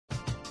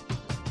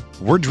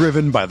We're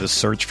driven by the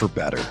search for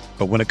better.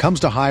 But when it comes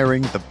to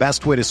hiring, the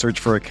best way to search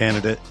for a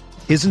candidate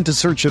isn't to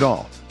search at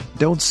all.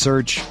 Don't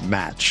search,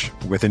 match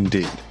with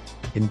Indeed.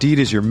 Indeed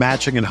is your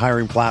matching and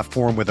hiring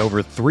platform with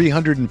over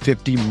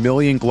 350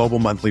 million global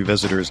monthly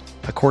visitors,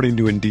 according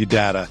to Indeed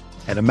data,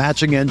 and a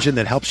matching engine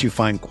that helps you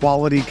find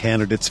quality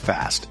candidates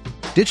fast.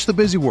 Ditch the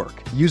busy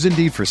work. Use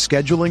Indeed for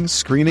scheduling,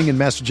 screening, and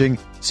messaging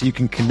so you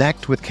can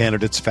connect with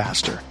candidates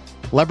faster.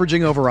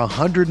 Leveraging over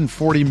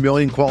 140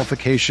 million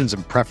qualifications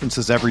and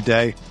preferences every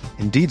day,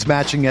 Indeed's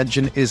matching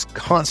engine is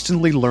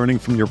constantly learning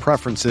from your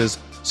preferences,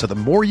 so the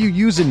more you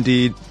use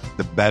Indeed,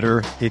 the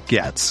better it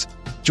gets.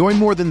 Join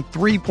more than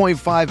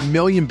 3.5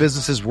 million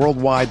businesses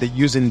worldwide that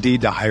use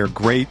Indeed to hire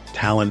great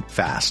talent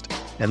fast.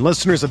 And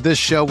listeners of this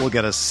show will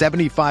get a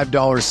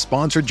 $75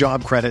 sponsored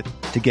job credit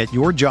to get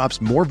your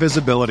jobs more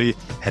visibility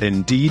at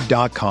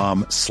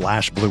Indeed.com/Blue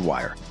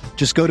Wire.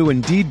 Just go to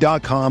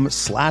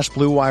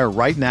Indeed.com/Blue Wire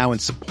right now and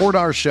support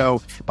our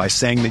show by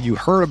saying that you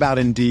heard about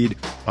Indeed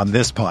on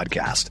this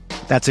podcast.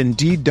 That's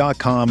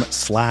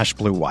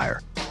Indeed.com/Blue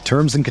Wire.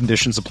 Terms and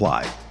conditions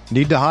apply.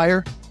 Need to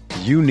hire?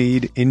 You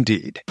need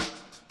Indeed.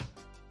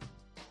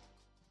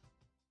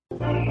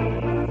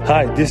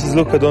 Hi, this is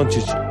Luka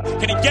Doncic.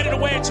 Can he get it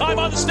away in time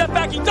on the step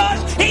back? He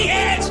does! He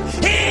hits!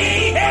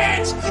 He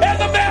hits! And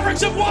the Mavericks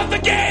have won the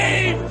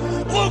game!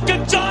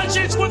 Luka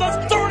Doncic with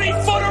a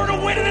 30-footer to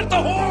win it at the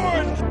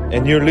Horn!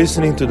 And you're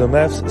listening to the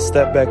Mavs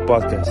Step Back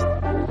Podcast.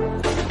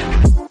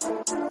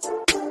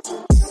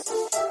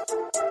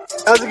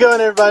 How's it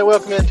going, everybody?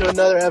 Welcome into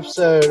another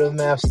episode of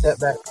the Mavs Step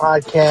Back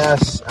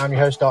Podcast. I'm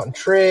your host, Dalton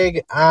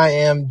Trigg. I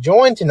am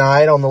joined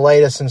tonight on the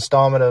latest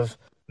installment of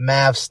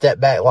Mavs Step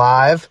Back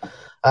Live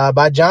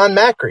by John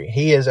Macri.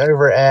 He is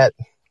over at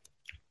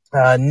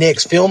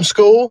Knicks Film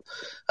School.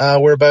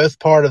 We're both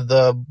part of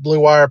the Blue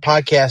Wire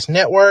Podcast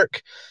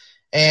Network.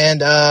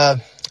 And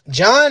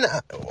John,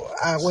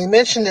 we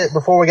mentioned it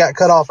before we got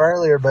cut off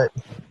earlier, but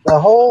the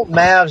whole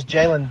Mavs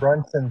Jalen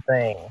Brunson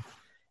thing,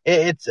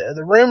 it's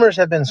the rumors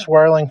have been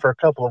swirling for a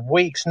couple of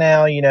weeks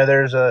now. You know,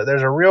 there's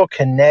a real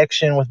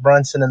connection with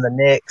Brunson and the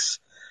Knicks.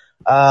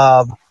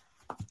 But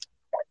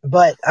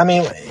I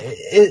mean,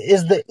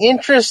 is the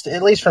interest,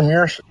 at least from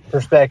your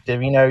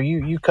perspective, you know,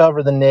 you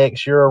cover the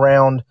Knicks, you're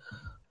around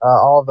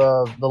all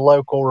the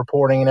local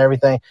reporting and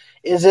everything.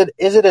 Is it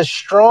as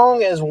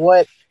strong as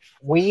what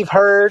we've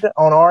heard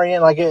on our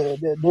end? Like,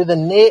 do the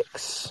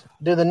Knicks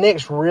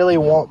really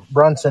want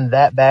Brunson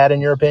that bad,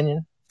 in your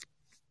opinion?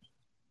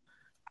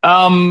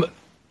 I'll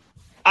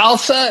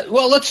say,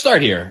 well, let's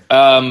start here.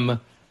 I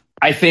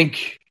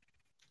think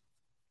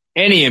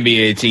any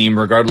NBA team,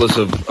 regardless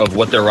of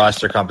what their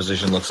roster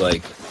composition looks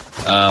like,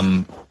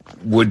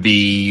 would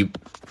be,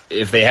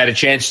 if they had a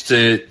chance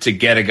to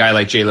get a guy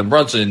like Jalen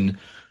Brunson,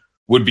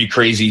 would be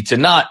crazy to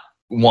not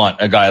want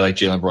a guy like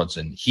Jalen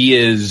Brunson. He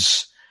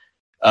is,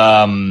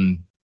 is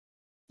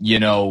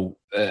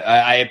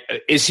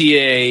he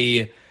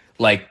a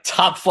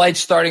top flight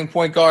starting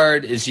point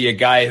guard? Is he a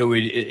guy who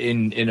would,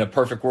 in a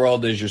perfect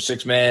world, is your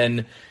six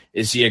man?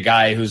 Is he a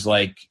guy who's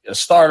like a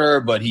starter,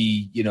 but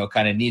he,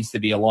 kind of needs to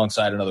be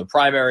alongside another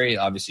primary,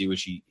 obviously,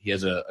 which he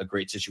has a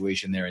great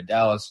situation there in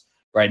Dallas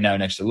right now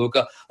next to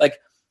Luka. I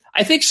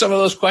think some of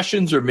those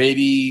questions are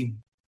maybe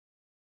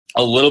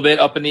a little bit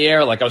up in the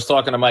air. Like, I was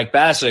talking to Mike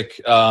Bassick,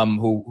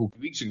 who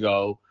weeks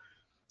ago,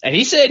 and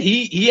he said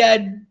he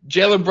had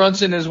Jalen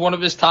Brunson as one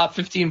of his top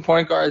 15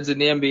 point guards in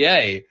the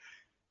NBA.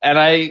 And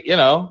I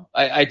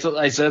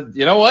said,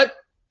 you know what?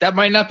 That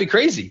might not be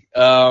crazy.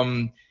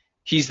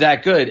 He's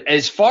that good.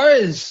 As far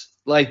as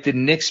the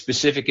Knicks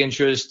specific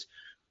interest,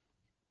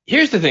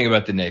 here's the thing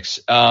about the Knicks,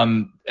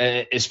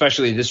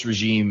 especially this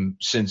regime,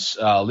 since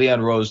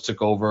Leon Rose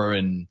took over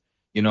and,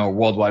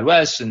 World Wide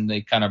West, and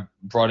they kind of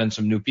brought in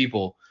some new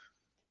people.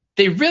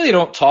 They really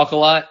don't talk a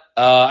lot.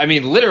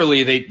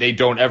 Literally they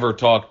don't ever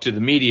talk to the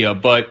media,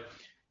 but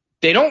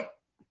they don't,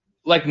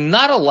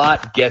 not a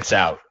lot gets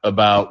out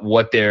about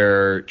what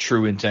their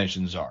true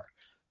intentions are.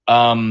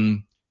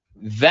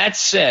 That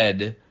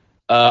said,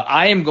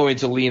 I am going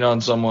to lean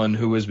on someone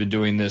who has been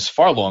doing this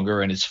far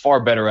longer and is far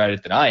better at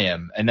it than I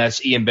am, and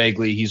that's Ian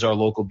Begley. He's our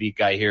local beat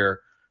guy here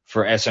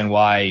for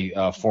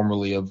SNY,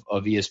 formerly of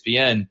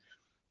ESPN.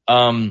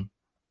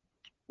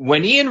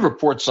 When Ian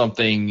reports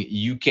something,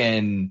 you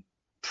can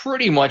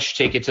pretty much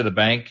take it to the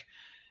bank,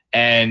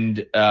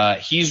 and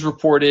he's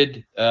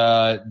reported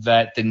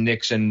that the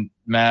Knicks and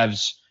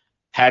Mavs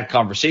had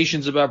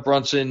conversations about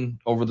Brunson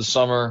over the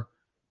summer.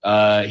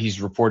 He's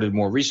reported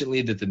more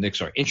recently that the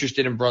Knicks are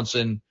interested in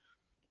Brunson.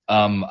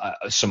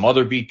 Some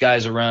other beat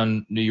guys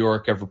around New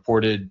York have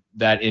reported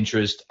that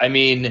interest. I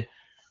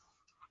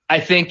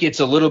think it's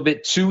a little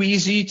bit too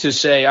easy to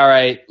say, all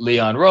right,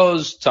 Leon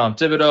Rose, Tom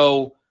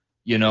Thibodeau,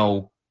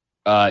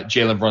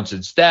 Jalen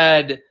Brunson's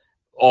dad,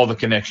 all the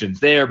connections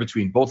there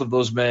between both of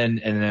those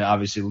men. And then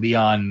obviously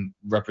Leon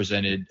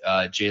represented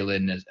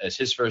Jalen as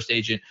his first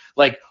agent.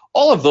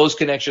 All of those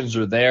connections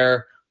are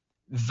there.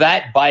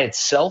 That by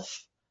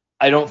itself,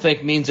 I don't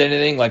think means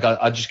anything.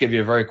 I'll just give you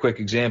a very quick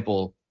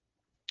example.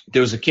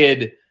 There was a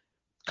kid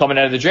coming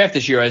out of the draft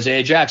this year,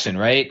 Isaiah Jackson,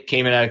 right?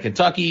 Came in out of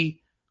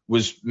Kentucky,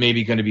 was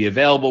maybe going to be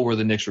available where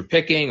the Knicks were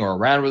picking or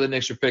around where the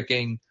Knicks were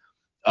picking.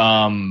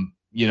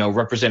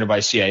 Represented by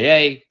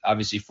CIA,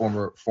 obviously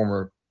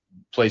former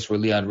place where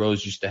Leon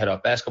Rose used to head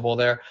up basketball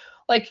there.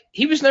 Like,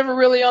 he was never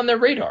really on their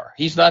radar.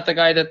 He's not the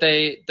guy that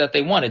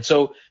they wanted.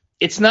 So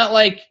it's not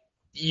like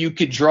you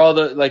could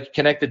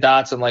connect the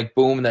dots and like,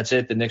 boom, that's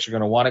it. The Knicks are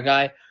going to want a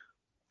guy.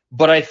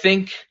 But I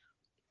think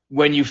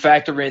when you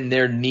factor in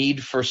their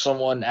need for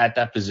someone at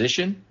that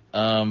position,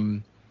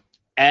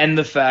 and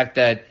the fact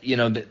that,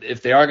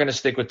 if they are going to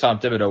stick with Tom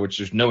Thibodeau, which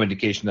there's no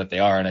indication that they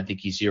are, and I think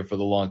he's here for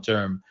the long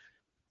term,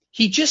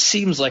 he just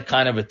seems like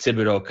kind of a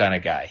Thibodeau kind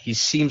of guy. He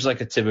seems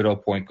like a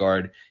Thibodeau point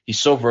guard. He's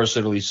so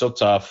versatile. He's so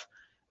tough.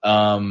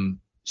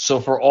 So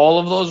for all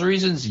of those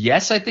reasons,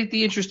 yes, I think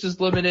the interest is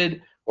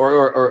limited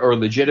or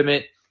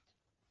legitimate.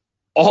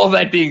 All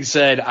that being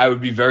said, I would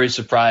be very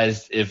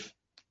surprised if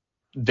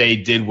they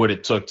did what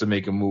it took to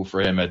make a move for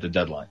him at the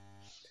deadline.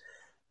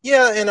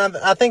 Yeah, and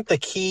I think the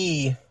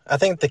key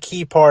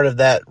part of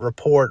that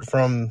report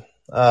from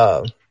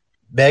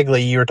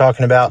Begley you were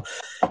talking about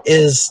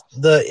is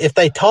if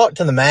they talked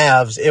to the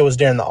Mavs, it was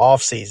during the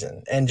off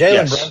season, and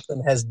Jalen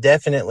Brunson has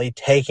definitely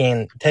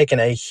taken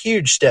a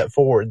huge step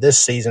forward this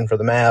season for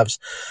the Mavs.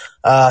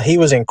 He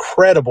was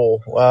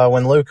incredible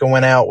when Luka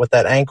went out with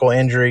that ankle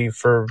injury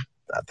for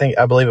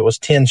I believe it was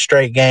 10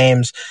 straight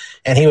games,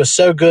 and he was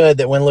so good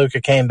that when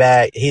Luka came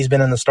back, he's been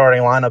in the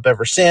starting lineup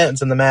ever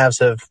since, and the Mavs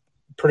have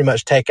pretty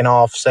much taken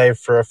off, save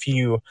for a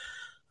few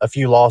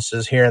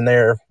losses here and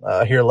there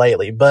here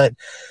lately, but.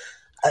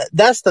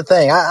 That's the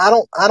thing. I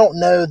don't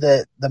know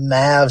that the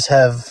Mavs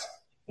have,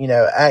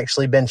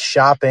 actually been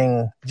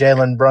shopping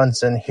Jalen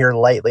Brunson here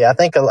lately. I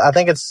think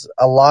it's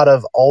a lot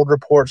of old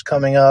reports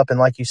coming up, and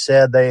like you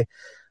said, they,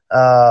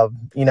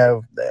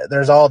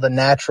 there's all the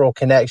natural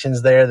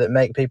connections there that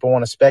make people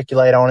want to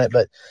speculate on it.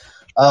 But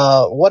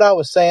what I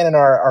was saying in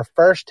our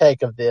first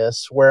take of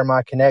this, where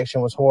my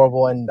connection was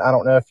horrible, and I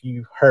don't know if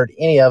you heard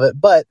any of it,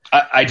 but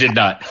I did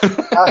not.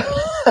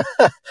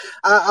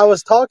 I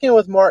was talking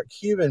with Mark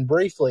Cuban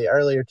briefly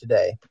earlier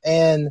today,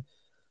 and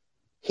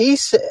he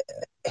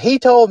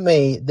told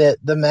me that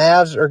the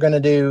Mavs are going to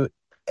do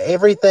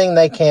everything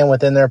they can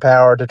within their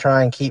power to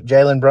try and keep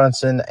Jalen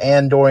Brunson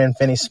and Dorian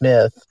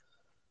Finney-Smith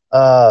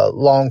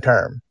long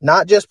term,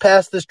 not just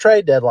past this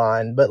trade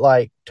deadline, but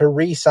like to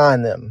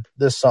re-sign them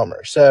this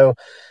summer. So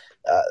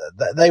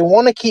they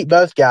want to keep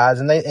both guys,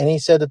 and he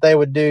said that they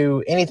would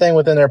do anything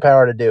within their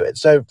power to do it.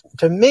 So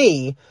to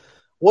me,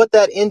 what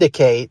that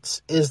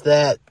indicates is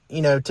that,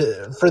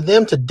 for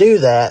them to do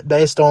that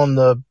based on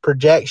the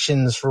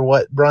projections for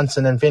what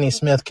Brunson and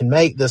Finney-Smith can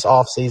make this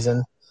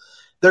offseason,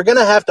 they're going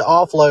to have to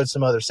offload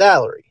some other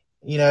salary.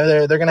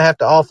 They're going to have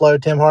to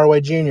offload Tim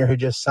Hardaway Jr., who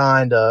just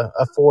signed a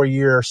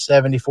 4-year,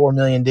 $74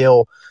 million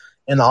deal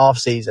in the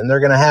offseason. They're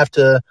going to have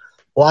to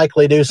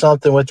likely do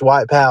something with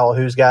Dwight Powell,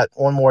 who's got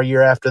one more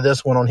year after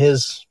this one on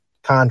his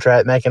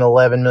contract, making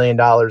 $11 million,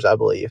 I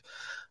believe.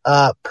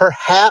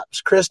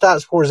 Perhaps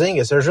Kristaps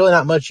Porzingis. There's really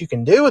not much you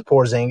can do with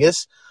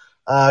Porzingis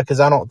because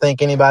I don't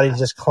think anybody's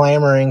just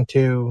clamoring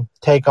to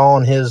take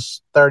on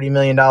his $30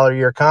 million a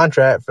year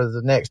contract for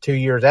the next 2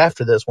 years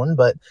after this one.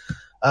 But,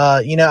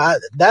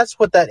 that's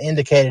what that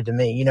indicated to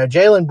me.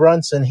 Jalen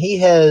Brunson, he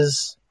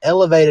has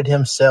elevated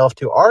himself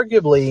to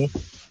arguably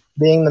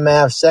being the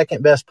Mavs'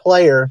 second best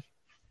player,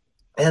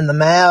 and the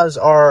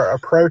Mavs are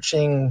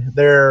approaching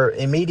their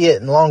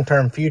immediate and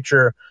long-term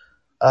future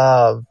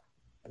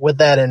with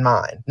that in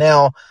mind.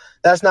 Now,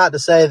 that's not to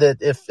say that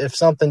if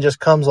something just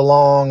comes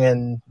along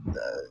and,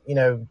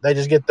 they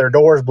just get their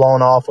doors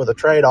blown off with a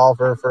trade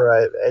offer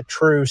for a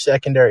true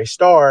secondary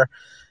star,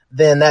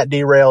 then that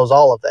derails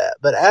all of that.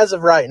 But as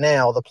of right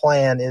now, the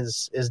plan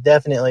is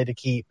definitely to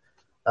keep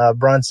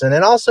Brunson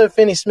and also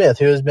Finney-Smith,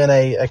 who has been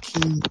a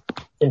key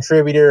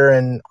contributor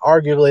and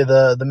arguably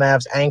the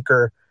Mavs'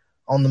 anchor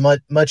on the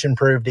much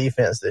improved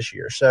defense this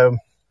year. So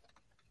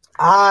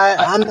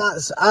I'm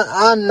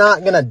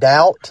not going to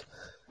doubt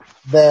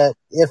that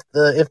if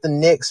the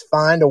Knicks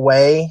find a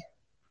way,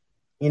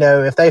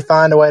 if they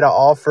find a way to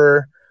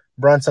offer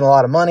Brunson a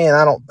lot of money,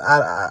 and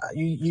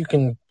you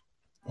can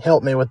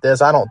help me with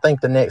this. I don't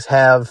think the Knicks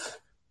have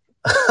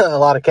a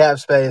lot of cap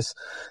space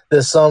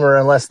this summer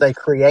unless they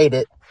create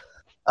it.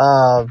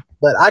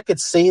 But I could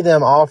see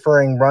them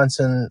offering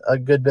Brunson a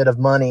good bit of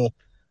money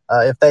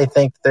if they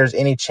think there's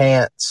any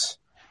chance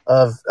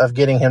of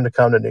getting him to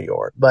come to New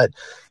York. But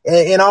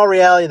in all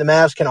reality, the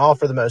Mavs can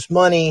offer the most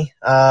money.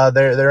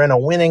 They're in a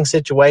winning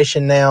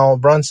situation now.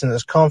 Brunson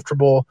is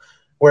comfortable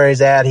where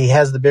he's at. He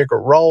has the bigger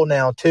role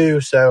now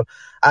too. So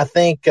I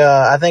think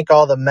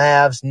all the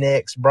Mavs,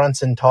 Knicks,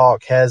 Brunson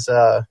talk has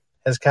kind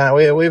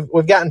of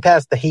we've gotten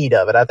past the heat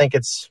of it. I think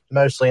it's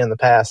mostly in the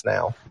past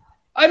now.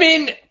 I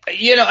mean,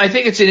 I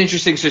think it's an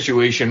interesting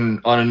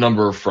situation on a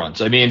number of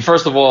fronts. I mean,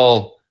 first of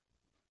all,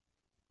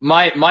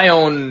 my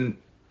own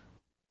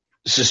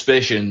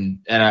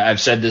suspicion, and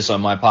I've said this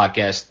on my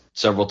podcast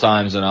several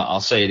times, and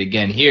I'll say it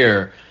again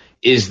here,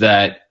 is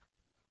that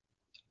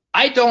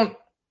I don't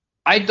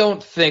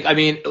think, let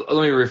me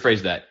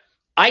rephrase that.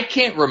 I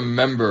can't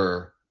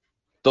remember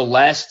the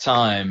last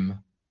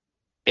time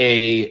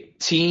a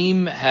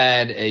team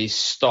had a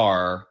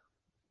star,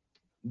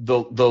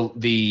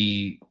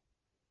 the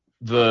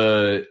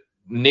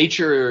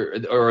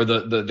nature or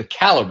the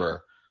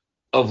caliber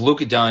of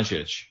Luka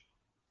Doncic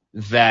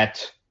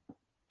that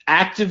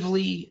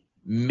actively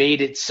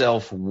made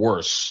itself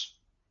worse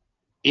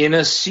in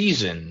a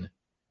season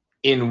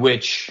in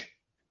which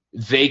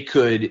they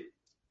could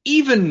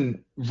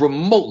even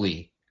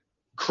remotely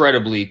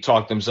credibly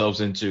talk themselves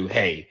into,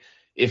 hey,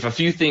 if a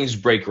few things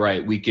break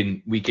right, we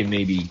can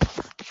maybe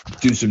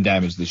do some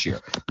damage this year.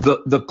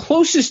 The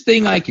closest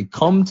thing I could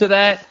come to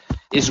that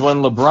is when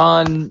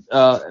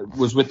LeBron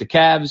was with the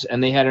Cavs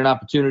and they had an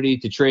opportunity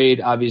to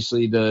trade,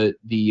 obviously the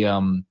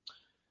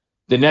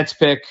Nets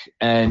pick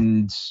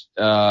and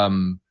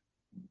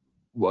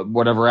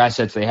whatever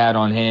assets they had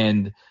on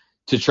hand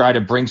to try to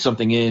bring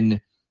something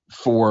in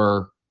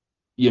for,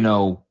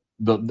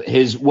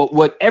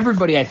 what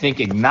everybody I think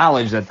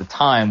acknowledged at the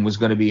time was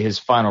going to be his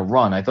final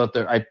run. I thought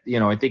I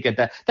think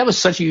that was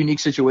such a unique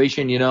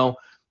situation,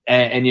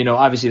 and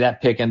obviously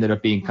that pick ended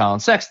up being Colin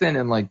Sexton,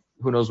 and like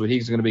who knows what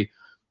he's going to be.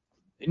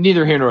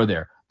 Neither here nor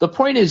there. The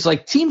point is,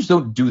 like, teams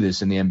don't do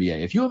this in the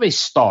NBA. If you have a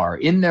star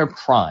in their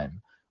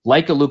prime,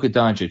 like a Luka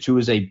Doncic, who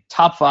is a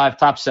top 5,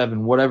 top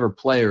 7, whatever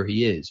player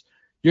he is,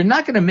 you're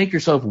not going to make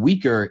yourself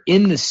weaker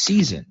in the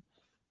season.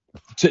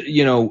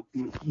 To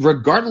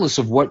regardless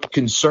of what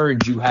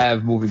concerns you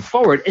have moving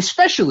forward,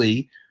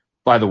 especially,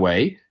 by the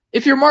way,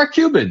 if you're Mark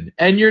Cuban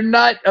and you're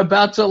not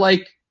about to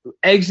like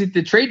exit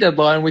the trade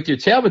deadline with your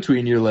tail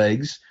between your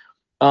legs,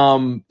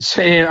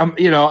 saying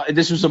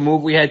this was a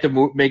move we had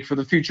to make for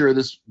the future of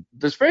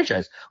this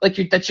franchise.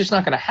 That's just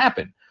not going to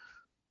happen.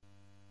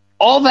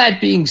 All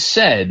that being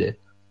said,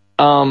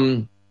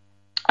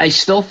 I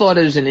still thought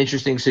it was an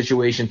interesting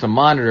situation to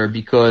monitor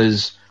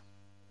because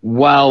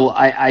while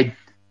I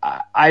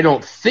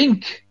don't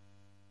think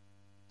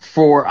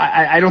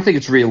I don't think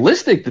it's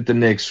realistic that the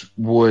Knicks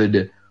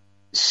would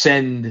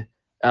send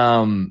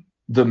the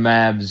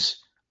Mavs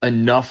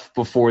enough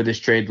before this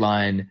trade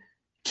line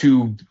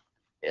to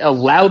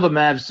allow the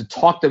Mavs to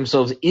talk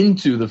themselves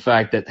into the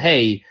fact that,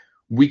 hey,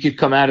 we could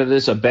come out of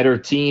this a better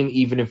team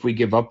even if we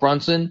give up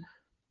Brunson.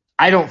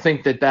 I don't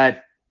think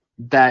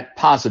that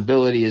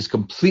possibility is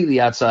completely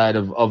outside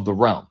of the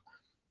realm,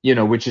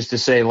 which is to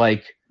say,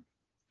 like,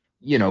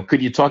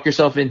 could you talk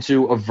yourself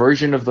into a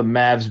version of the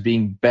Mavs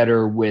being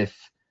better with,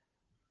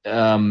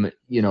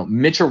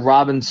 Mitchell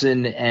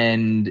Robinson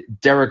and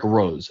Derrick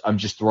Rose? I'm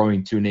just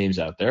throwing two names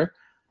out there.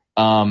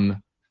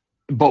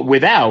 But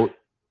without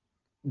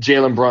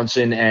Jalen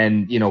Brunson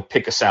and,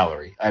 pick a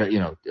salary,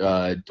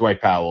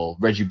 Dwight Powell,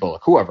 Reggie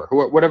Bullock,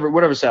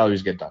 whatever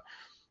salaries get done,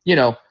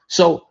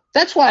 so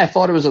that's why I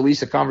thought it was at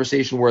least a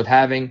conversation worth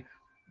having.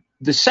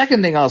 The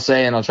second thing I'll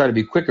say, and I'll try to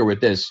be quicker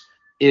with this,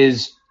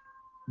 is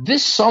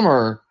this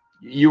summer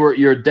you're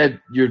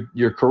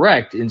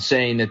correct in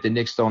saying that the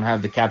Knicks don't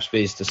have the cap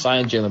space to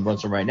sign Jalen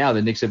Brunson right now.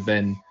 The Knicks have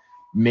been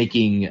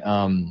making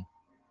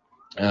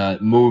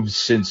moves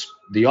since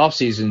the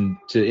offseason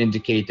to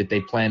indicate that they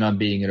plan on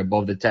being an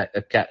above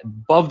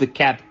the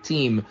cap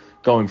team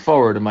going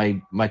forward.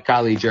 And my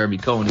colleague Jeremy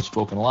Cohen has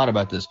spoken a lot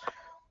about this.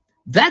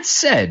 That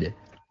said,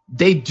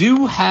 they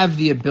do have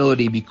the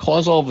ability,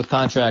 because all of the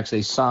contracts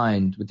they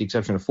signed, with the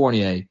exception of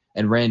Fournier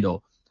and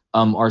Randall,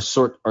 are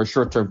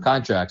short-term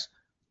contracts.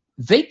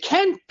 They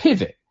can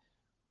pivot.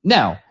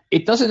 Now,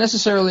 it doesn't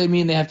necessarily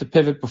mean they have to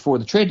pivot before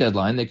the trade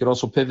deadline. They could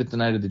also pivot the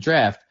night of the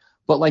draft.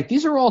 But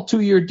these are all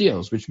 2-year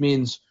deals, which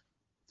means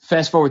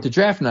fast forward to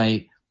draft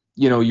night,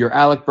 your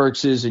Alec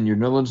Burkses and your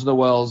Nerlens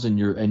Noels and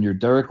your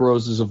Derrick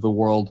Roses of the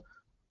world,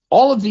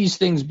 all of these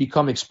things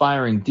become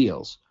expiring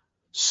deals.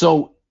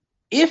 So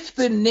if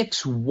the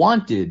Knicks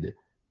wanted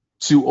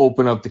to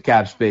open up the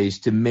cap space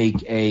to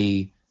make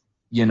a,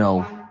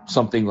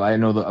 something, I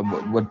know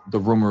what the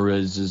rumor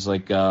is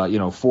like,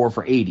 4 for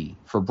 $80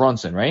 for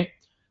Brunson, right?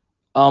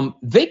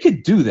 They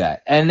could do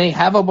that, and they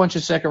have a bunch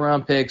of second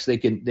round picks. They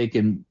can,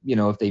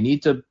 if they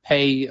need to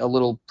pay a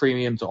little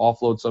premium to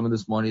offload some of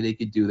this money, they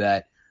could do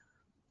that.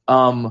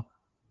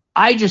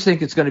 I just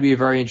think it's going to be a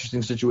very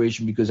interesting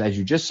situation because, as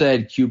you just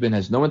said, Cuban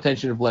has no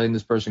intention of letting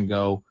this person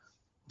go.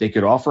 They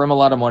could offer him a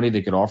lot of money.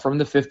 They could offer him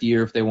the 5th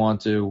year if they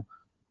want to.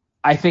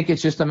 I think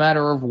it's just a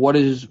matter of what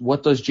does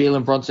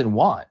Jalen Brunson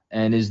want,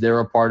 and is there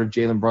a part of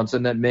Jalen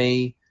Brunson that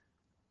may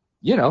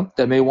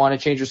want to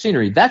change the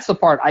scenery? That's the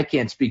part I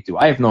can't speak to.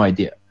 I have no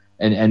idea,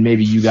 and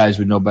maybe you guys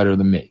would know better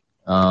than me.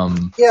 I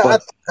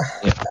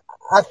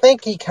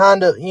think he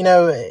kind of, in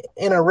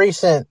a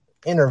recent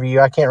interview,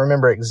 I can't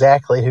remember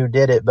exactly who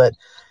did it, but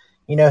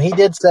he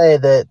did say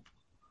that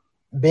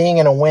being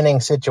in a winning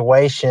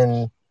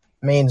situation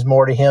means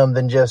more to him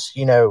than just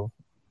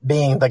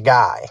being the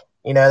guy.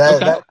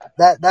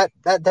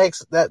 That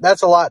takes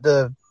that's a lot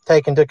to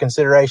take into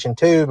consideration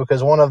too,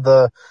 because one of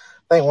the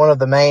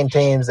main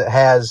teams that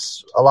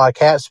has a lot of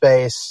cap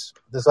space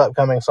this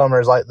upcoming summer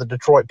is like the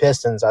Detroit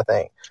Pistons, I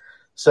think.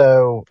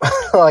 So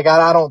I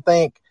don't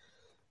think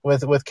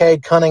with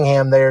Cade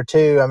Cunningham there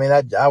too, I mean,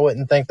 I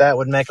wouldn't think that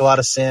would make a lot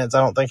of sense.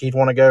 I don't think he'd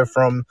want to go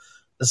from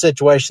the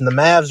situation the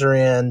Mavs are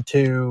in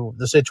to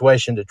the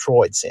situation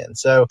Detroit's in.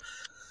 So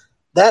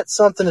that's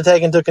something to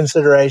take into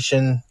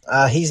consideration.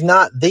 He's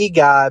not the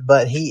guy,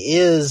 but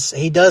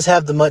he does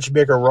have the much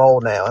bigger role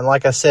now. And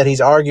like I said,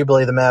 he's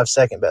arguably the Mavs'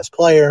 second best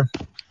player.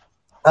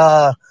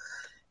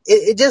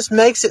 It just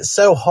makes it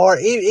so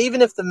hard.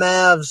 Even if the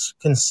Mavs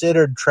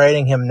considered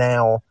trading him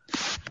now,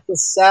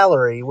 his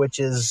salary, which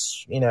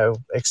is,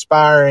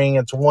 expiring,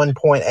 it's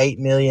 $1.8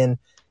 million.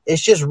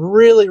 It's just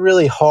really,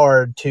 really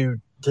hard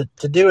to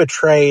do a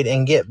trade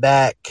and get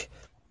back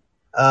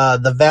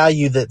the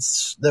value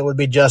that would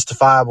be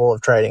justifiable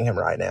of trading him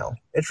right now.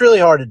 It's really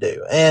hard to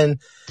do. And,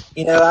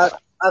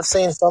 I've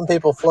seen some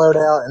people float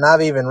out, and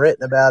I've even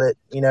written about it,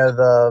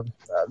 the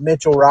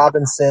Mitchell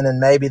Robinson and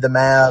maybe the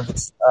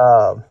Mavs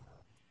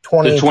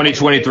the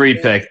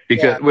 2023 pick,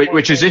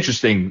 which is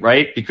interesting,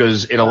 right?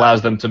 Because it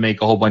allows them to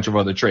make a whole bunch of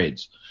other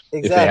trades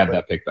if they have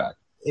that pick back.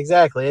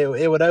 Exactly.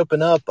 It would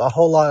open up a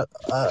lot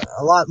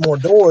more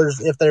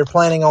doors if they're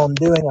planning on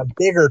doing a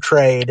bigger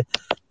trade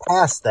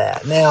past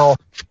that. Now,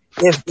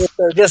 if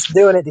they're just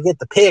doing it to get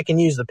the pick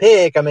and use the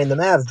pick, I mean, the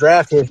Mavs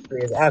draft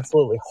history is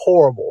absolutely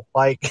horrible.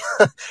 Like,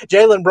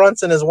 Jalen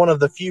Brunson is one of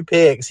the few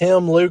picks.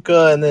 Him,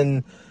 Luka, and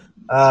then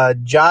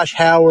Josh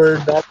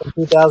Howard back in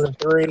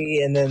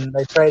 2003, and then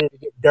they traded to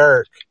get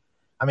Dirk.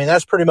 I mean,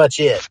 that's pretty much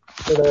it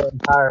for their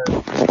entire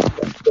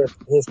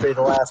history of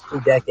the last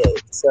 2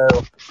 decades. So,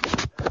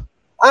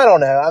 I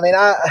don't know. I mean,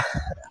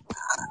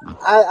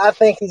 I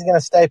think he's going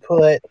to stay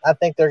put. I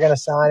think they're going to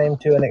sign him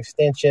to an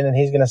extension, and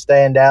he's going to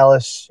stay in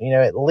Dallas,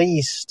 at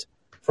least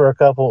for a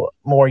couple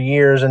more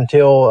years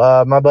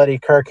until my buddy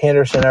Kirk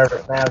Henderson over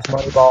at Mavs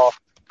Moneyball,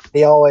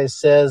 he always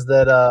says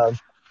that,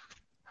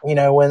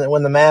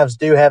 when the Mavs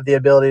do have the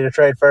ability to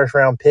trade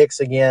first-round picks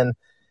again,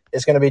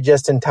 it's going to be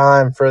just in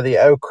time for the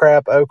oh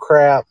crap,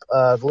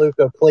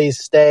 Luka, please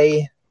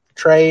stay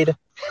trade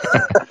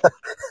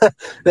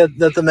that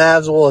the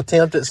Mavs will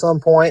attempt at some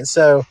point.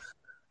 So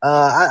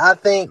I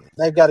think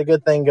they've got a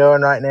good thing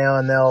going right now,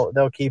 and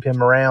they'll keep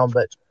him around.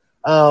 But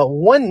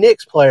one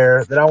Knicks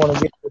player that I want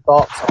to get your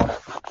thoughts on,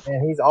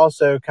 and he's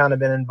also kind of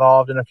been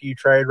involved in a few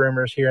trade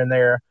rumors here and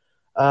there,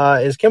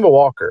 is Kemba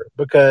Walker,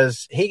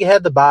 because he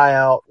had the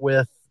buyout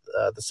with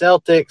the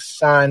Celtics,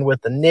 signed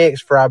with the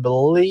Knicks for, I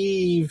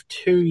believe,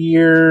 2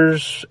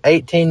 years,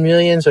 $18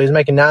 million. So he's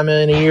making $9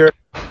 million a year.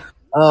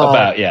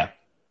 Yeah.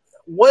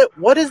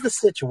 What is the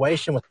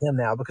situation with him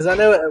now? Because I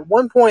know at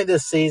one point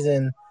this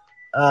season,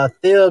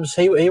 Thibs,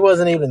 he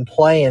wasn't even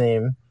playing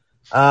him.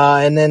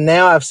 And then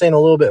now I've seen a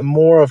little bit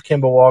more of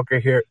Kemba Walker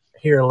here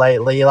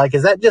lately. Like,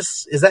 is that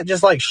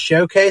just like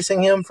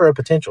showcasing him for a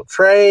potential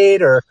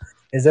trade, or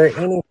is there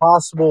any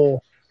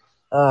possible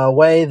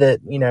way that,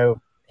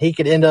 he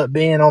could end up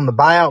being on the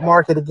buyout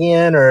market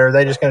again, or are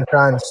they just going to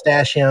try and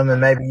stash him and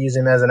maybe use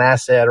him as an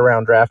asset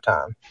around draft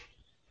time?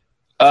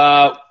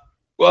 Well,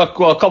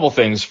 a couple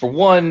things. For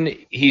one,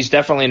 he's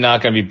definitely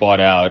not going to be bought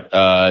out.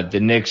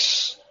 The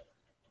Knicks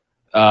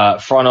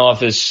front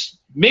office,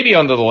 maybe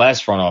under the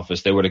last front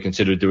office, they would have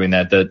considered doing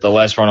that. The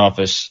last front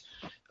office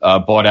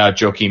bought out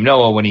Joakim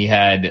Noah when he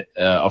had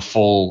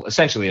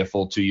essentially a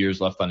full 2 years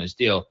left on his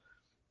deal,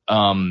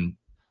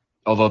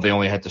 although they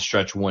only had to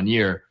stretch 1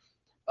 year.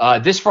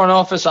 This front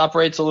office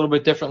operates a little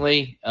bit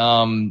differently.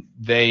 I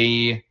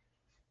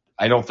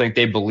don't think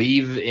they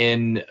believe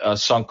in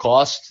sunk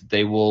cost.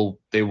 They will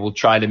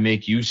try to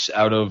make use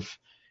out of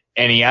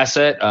any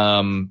asset.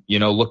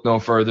 Look no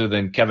further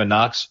than Kevin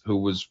Knox, who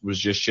was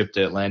just shipped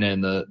to Atlanta in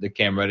the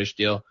Cam Reddish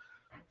deal.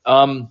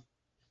 So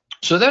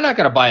they're not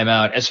going to buy him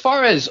out. As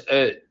far as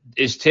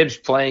is Tibbs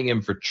playing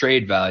him for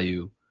trade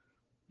value?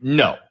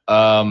 No.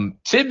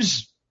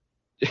 Tibbs,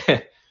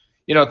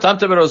 Tom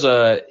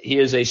Thibodeau's he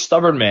is a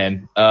stubborn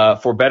man,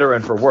 for better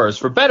and for worse.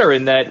 For better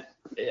in that,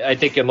 I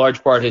think in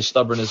large part his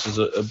stubbornness is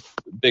a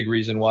big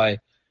reason why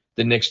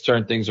the Knicks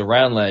turned things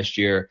around last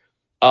year.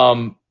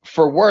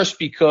 For worse,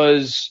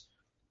 because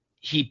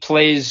he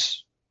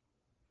plays,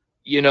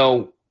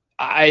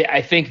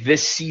 I think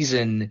this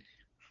season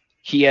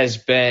he has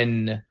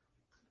been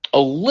a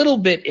little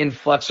bit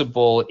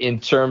inflexible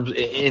in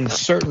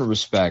certain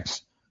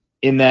respects,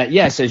 in that,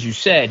 yes, as you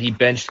said, he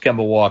benched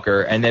Kemba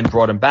Walker and then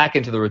brought him back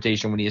into the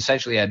rotation when he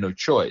essentially had no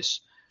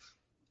choice.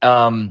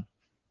 And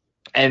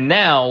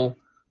now,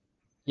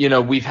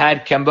 we've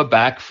had Kemba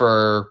back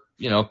for,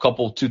 a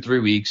couple,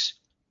 2-3 weeks.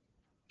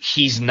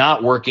 He's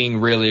not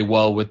working really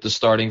well with the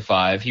starting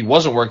five. He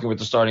wasn't working with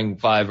the starting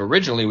five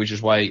originally, which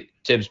is why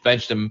Tibbs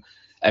benched him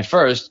at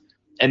first.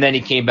 And then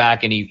he came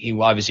back and he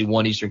obviously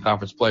won Eastern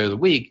Conference Player of the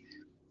Week.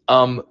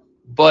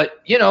 But,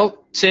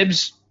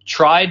 Tibbs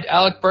tried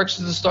Alec Burks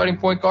as the starting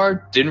point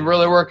guard. Didn't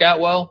really work out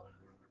well.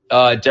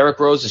 Derrick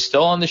Rose is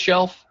still on the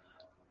shelf.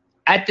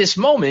 At this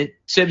moment,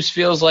 Tibbs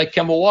feels like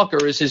Kemba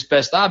Walker is his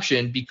best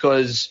option,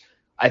 because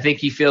I think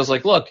he feels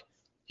like, look,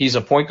 he's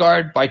a point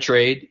guard by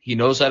trade. He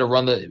knows how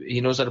to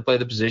he knows how to play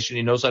the position.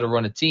 He knows how to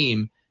run a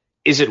team.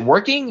 Is it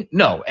working?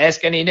 No.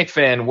 Ask any Knicks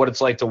fan what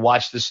it's like to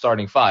watch this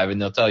starting five,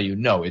 and they'll tell you,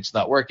 no, it's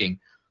not working.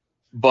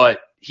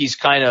 But he's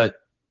kind of,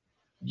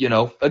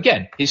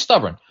 again, he's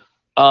stubborn.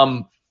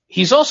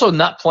 he's also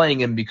not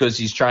playing him because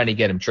he's trying to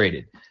get him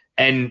traded.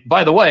 And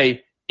by the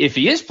way, if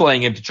he is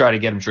playing him to try to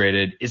get him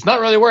traded, it's not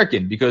really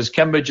working because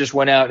Kemba just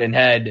went out and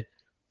had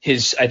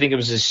I think it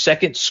was his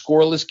second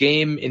scoreless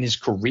game in his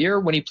career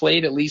when he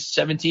played at least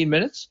 17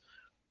 minutes.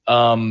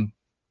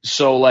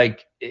 So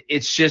like,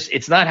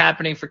 it's not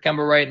happening for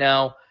Kemba right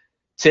now.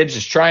 Tibbs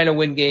is trying to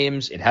win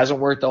games. It hasn't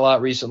worked a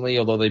lot recently,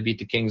 although they beat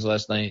the Kings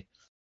last night.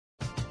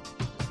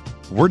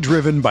 We're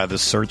driven by the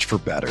search for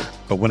better.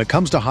 But when it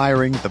comes to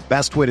hiring, the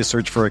best way to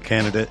search for a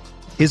candidate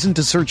isn't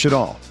to search at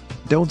all.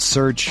 Don't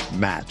search,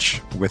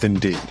 match with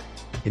Indeed.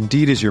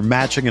 Indeed is your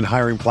matching and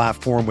hiring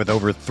platform with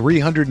over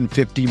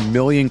 350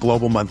 million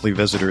global monthly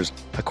visitors,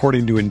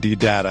 according to Indeed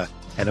data,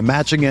 and a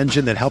matching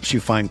engine that helps you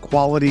find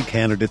quality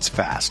candidates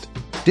fast.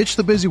 Ditch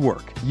the busy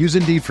work. Use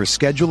Indeed for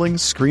scheduling,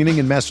 screening,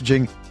 and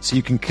messaging so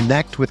you can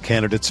connect with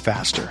candidates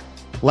faster.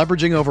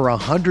 Leveraging over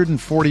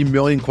 140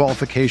 million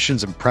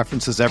qualifications and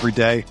preferences every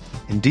day,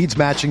 Indeed's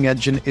matching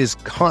engine is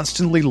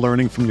constantly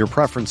learning from your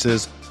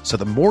preferences, so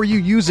the more you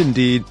use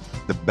Indeed,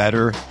 the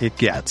better it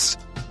gets.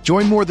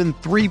 Join more than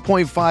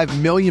 3.5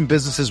 million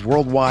businesses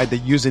worldwide that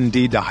use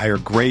Indeed to hire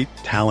great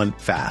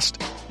talent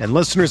fast. And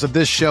listeners of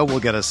this show will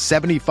get a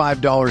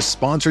 $75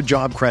 sponsored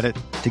job credit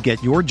to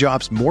get your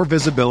jobs more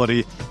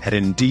visibility at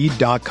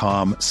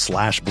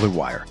Indeed.com/Blue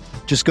Wire.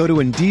 Just go to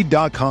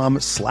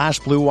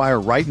Indeed.com/Blue Wire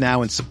right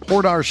now and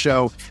support our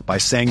show by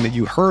saying that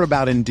you heard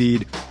about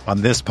Indeed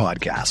on this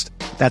podcast.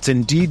 That's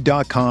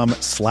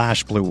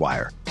Indeed.com/Blue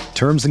Wire.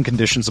 Terms and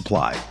conditions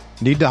apply.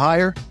 Need to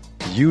hire?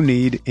 You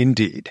need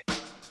Indeed.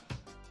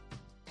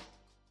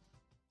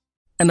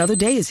 Another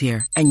day is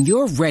here, and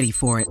you're ready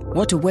for it.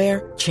 What to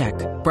wear? Check.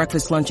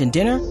 Breakfast, lunch, and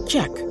dinner?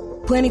 Check.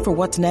 Planning for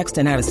what's next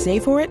and how to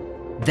save for it?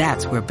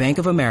 That's where Bank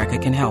of America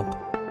can help.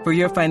 For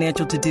your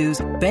financial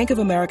to-dos, Bank of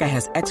America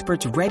has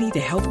experts ready to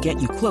help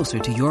get you closer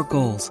to your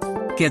goals.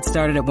 Get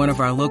started at one of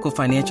our local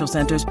financial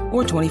centers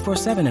or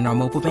 24/7 in our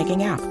mobile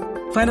banking app.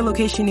 Find a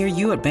location near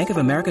you at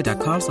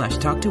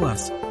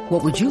bankofamerica.com/talktous.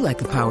 What would you like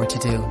the power to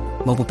do?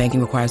 Mobile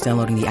banking requires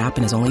downloading the app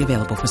and is only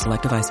available for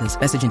select devices.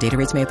 Message and data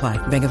rates may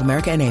apply. Bank of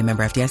America NA,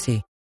 member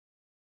FDIC.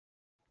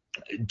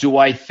 Do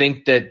I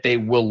think that they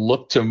will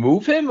look to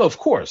move him? Of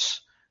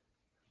course.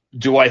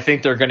 Do I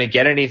think they're going to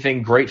get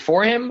anything great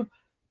for him?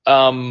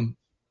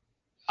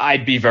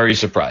 I'd be very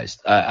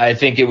surprised. I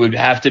think it would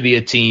have to be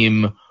a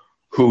team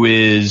who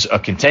is a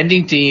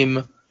contending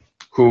team,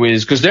 who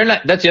is, because they're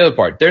not, that's the other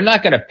part. They're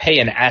not going to pay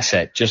an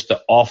asset just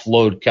to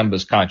offload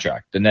Kemba's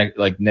contract,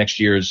 next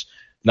year's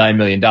 $9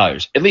 million.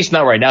 At least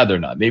not right now, they're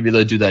not. Maybe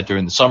they'll do that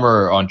during the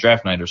summer or on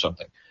draft night or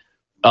something.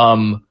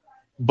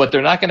 But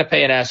they're not going to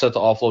pay an asset to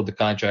offload the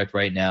contract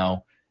right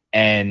now.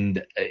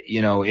 And,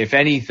 if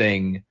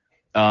anything,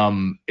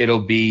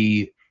 it'll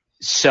be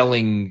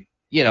selling,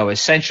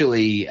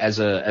 essentially as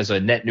a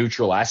net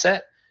neutral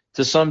asset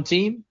to some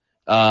team,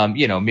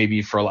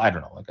 maybe for, I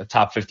don't know, like a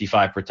top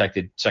 55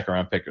 protected second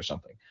round pick or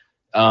something.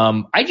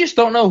 I just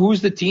don't know who's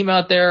the team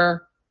out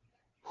there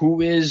who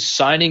is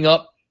signing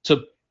up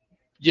to,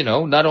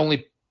 not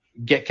only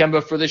get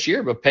Kemba for this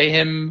year, but pay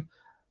him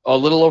a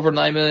little over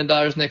 $9 million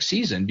next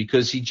season,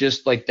 because he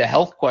just, like, the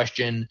health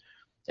question,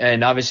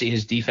 and obviously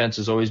his defense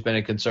has always been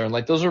a concern.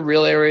 Like, those are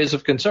real areas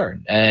of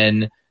concern.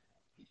 And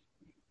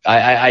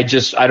I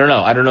don't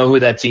know. I don't know who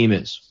that team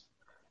is.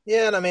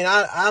 Yeah, and I mean,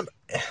 I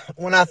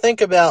when I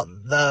think about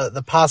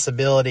the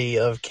possibility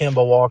of Kemba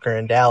Walker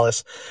in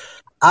Dallas,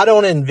 I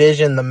don't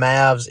envision the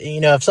Mavs,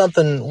 if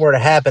something were to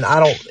happen,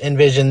 I don't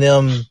envision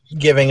them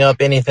giving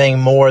up anything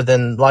more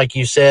than, like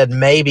you said,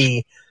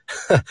 maybe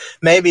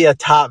a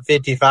top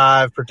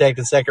 55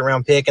 protected second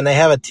round pick, and they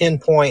have a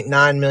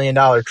 $10.9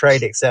 million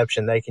trade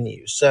exception they can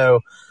use.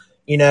 So,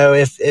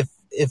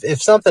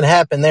 if something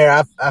happened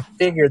there, I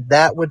figured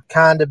that would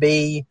kind of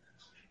be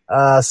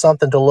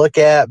something to look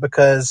at,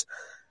 because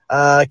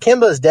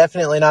Kemba is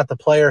definitely not the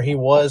player he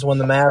was when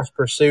the Mavs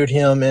pursued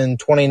him in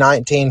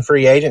 2019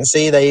 free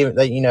agency. They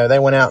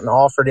went out and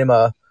offered him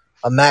a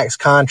max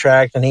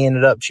contract, and he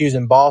ended up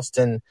choosing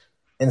Boston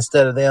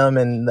instead of them,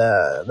 and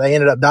they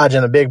ended up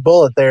dodging a big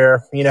bullet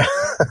there,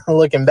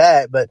 looking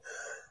back. But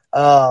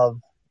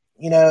the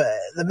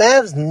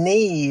Mavs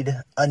need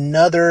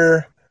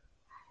another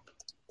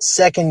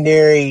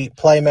secondary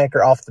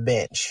playmaker off the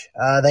bench.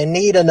 They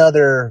need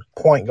another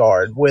point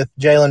guard with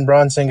Jalen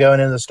Brunson going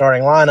into the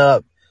starting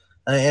lineup,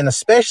 and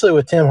especially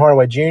with Tim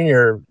Hardaway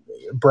Jr.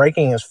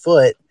 breaking his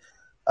foot,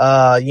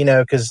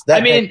 because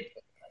that.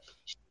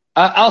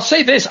 I'll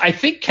say this. I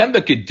think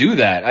Kemba could do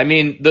that. I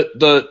mean,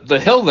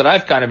 the hill that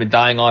I've kind of been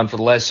dying on for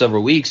the last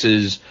several weeks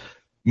is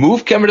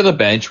move Kemba to the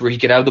bench where he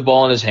could have the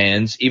ball in his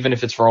hands, even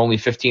if it's for only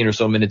 15 or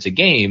so minutes a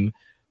game.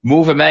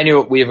 Move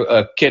Emmanuel. We have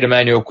a kid,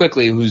 Emmanuel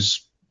Quickley,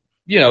 who's,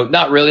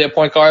 not really a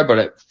point guard,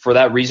 but for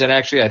that reason,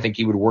 actually, I think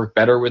he would work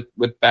better with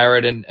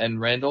Barrett and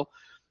Randall.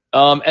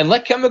 And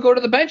let Kemba go to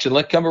the bench and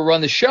let Kemba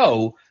run the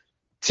show.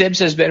 Tibbs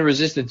has been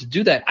resistant to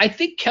do that. I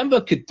think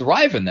Kemba could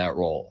thrive in that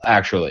role,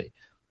 actually.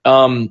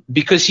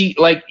 Because he,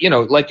 like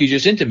you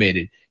just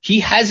intimated, he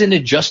hasn't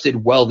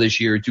adjusted well this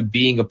year to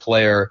being a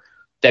player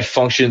that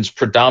functions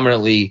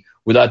predominantly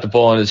without the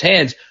ball in his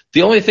hands.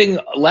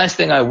 The last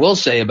thing I will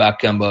say about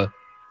Kemba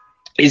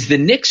is the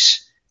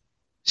Knicks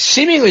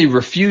seemingly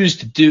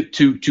refused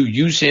to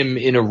use him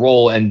in a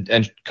role,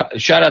 and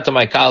shout out to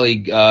my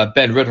colleague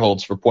Ben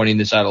Ritholtz for pointing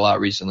this out a lot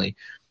recently.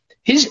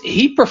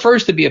 He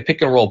prefers to be a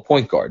pick and roll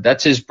point guard.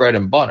 That's his bread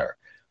and butter.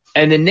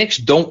 And the Knicks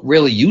don't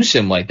really use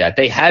him like that.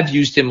 They have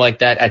used him like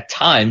that at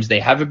times. They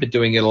haven't been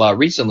doing it a lot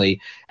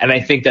recently. And I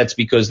think that's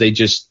because they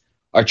just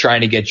are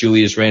trying to get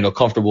Julius Randle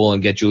comfortable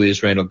and get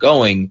Julius Randle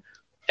going.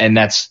 And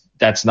that's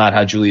not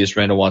how Julius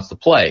Randle wants to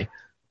play.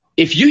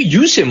 If you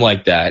use him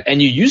like that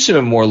and you use him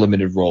in a more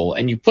limited role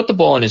and you put the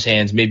ball in his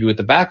hands, maybe with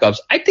the backups,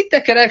 I think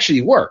that could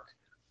actually work.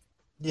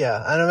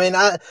 Yeah, and I mean,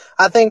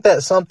 I think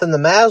that's something the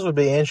Mavs would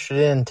be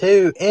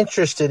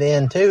interested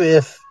in too.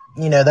 If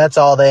that's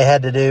all they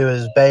had to do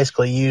is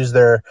basically use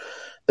their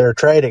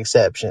trade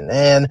exception.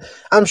 And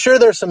I'm sure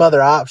there's some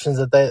other options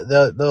that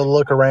they'll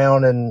look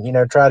around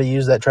and try to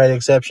use that trade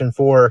exception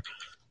for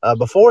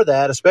before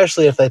that,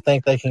 especially if they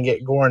think they can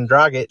get Goran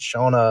Dragic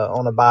on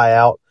a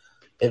buyout,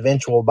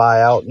 eventual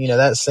buyout.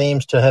 That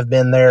seems to have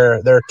been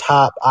their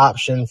top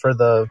option for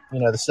the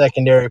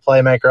secondary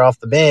playmaker off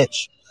the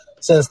bench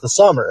since the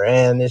summer,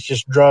 and it's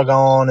just drug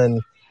on,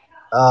 and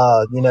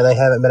they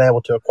haven't been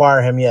able to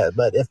acquire him yet.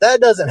 But if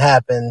that doesn't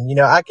happen,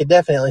 I could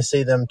definitely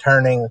see them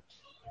turning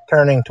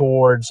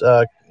towards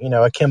a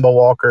Kemba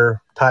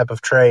Walker type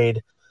of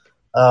trade,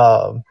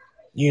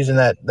 using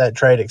that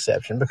trade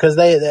exception, because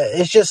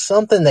it's just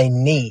something they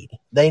need.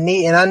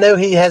 And I know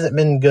he hasn't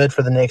been good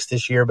for the Knicks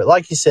this year, but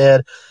like you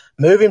said,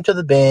 move him to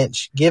the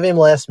bench, give him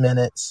less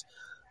minutes,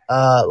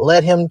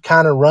 let him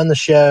kind of run the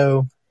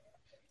show.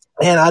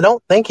 And I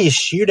don't think he's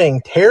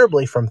shooting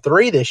terribly from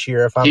three this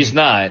year. He's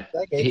not.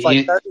 It's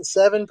like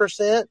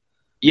 37%.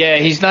 Yeah,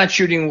 he's not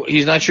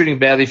shooting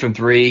badly from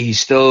three. He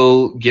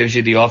still gives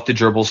you the off the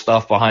dribble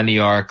stuff behind the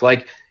arc.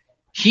 Was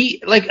he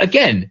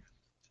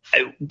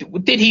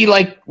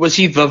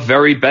the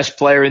very best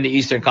player in the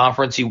Eastern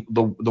Conference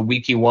the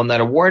week he won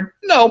that award?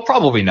 No,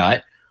 probably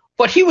not.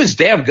 But he was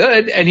damn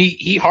good, and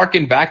he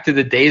harkened back to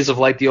the days of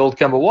the old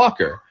Kemba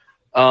Walker.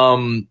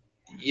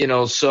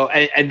 So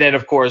and then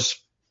of course,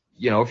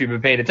 if you've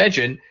been paying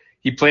attention,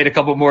 he played a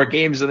couple more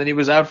games and then he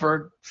was out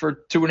for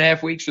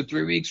 2.5 weeks or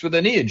 3 weeks with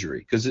a knee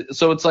injury.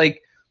 So it's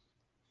like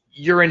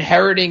you're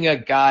inheriting a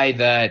guy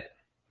that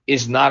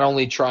is not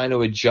only trying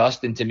to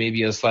adjust into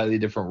maybe a slightly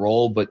different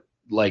role, but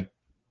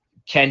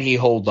can he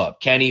hold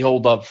up? Can he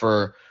hold up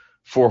for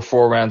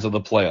 4 rounds of the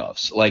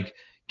playoffs?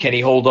 Can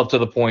he hold up to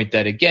the point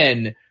that,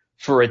 again,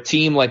 for a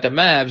team like the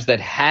Mavs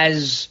that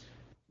has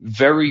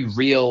very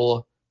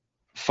real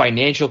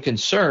financial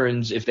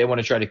concerns, if they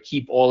want to try to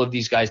keep all of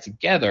these guys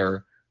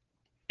together,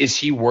 is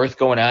he worth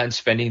going out and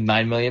spending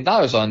 $9 million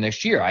on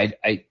next year? I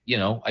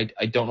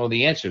don't know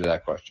the answer to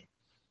that question.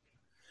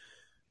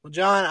 Well,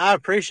 John, I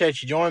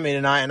appreciate you joining me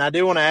tonight, and I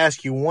do want to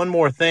ask you one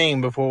more thing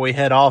before we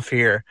head off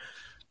here.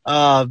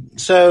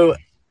 So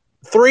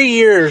 3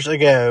 years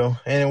ago,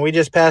 and we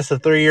just passed the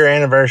 3-year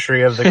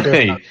anniversary of the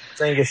Kristaps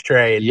Porzingis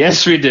trade.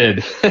 Yes, we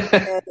did.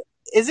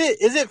 Is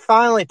it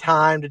finally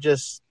time to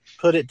just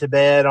put it to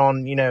bed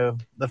on,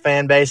 the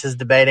fan base is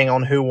debating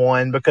on who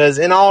won? Because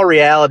in all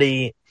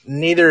reality,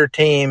 neither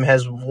team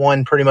has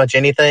won pretty much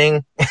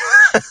anything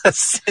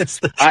since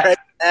the trade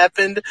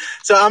happened.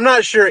 So I'm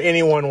not sure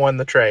anyone won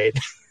the trade.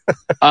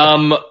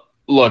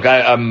 Look,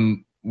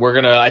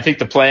 I think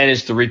the plan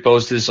is to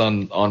repost this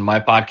on my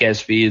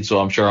podcast feed,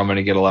 so I'm sure I'm going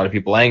to get a lot of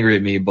people angry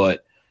at me,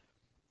 but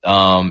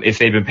if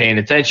they've been paying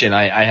attention,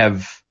 I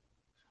have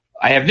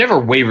never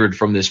wavered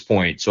from this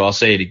point, so I'll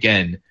say it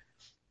again.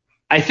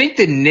 I think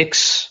the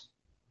Knicks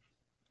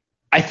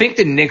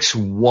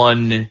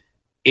won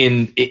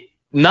in it,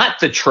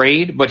 not the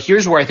trade, but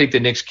here's where I think the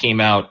Knicks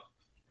came out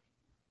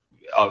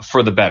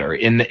for the better,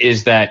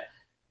 is that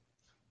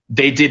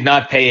they did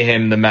not pay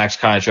him the max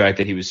contract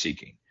that he was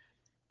seeking,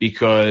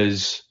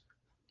 because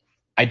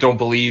I don't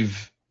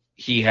believe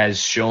he has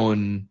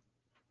shown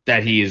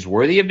that he is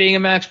worthy of being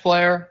a max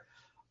player.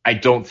 I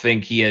don't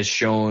think he has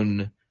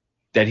shown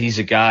that he's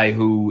a guy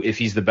who, if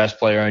he's the best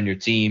player on your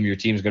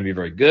team's going to be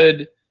very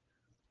good.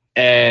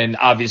 And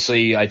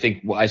obviously, I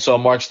think I saw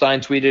Mark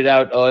Stein tweeted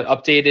out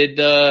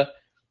updated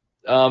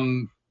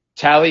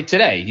tally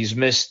today. He's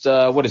missed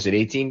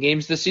 18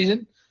 games this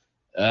season.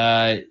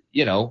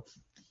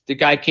 The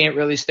guy can't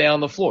really stay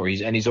on the floor.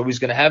 He's always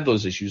going to have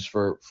those issues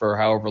for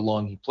however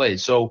long he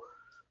plays. So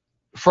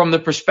from the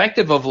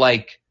perspective of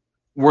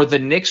were the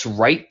Knicks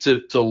right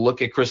to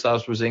look at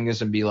Kristaps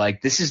Porzingis and be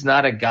like, this is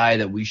not a guy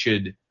that we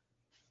should,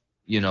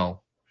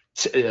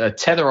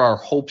 tether our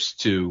hopes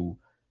to,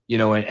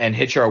 and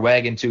hitch our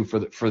wagon to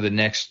for the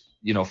next,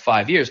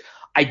 5 years.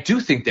 I do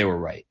think they were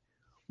right.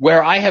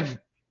 Where I have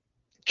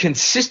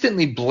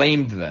consistently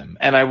blamed them,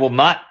 and I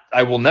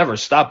will never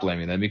stop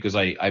blaming them, because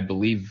I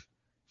believe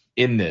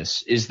in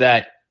this, is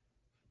that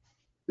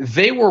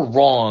they were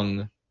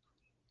wrong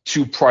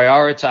to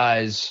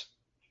prioritize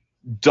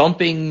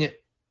dumping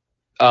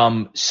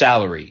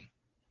salary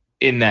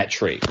in that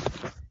trade.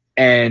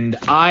 And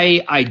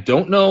I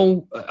don't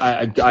know.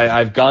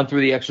 I've gone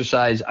through the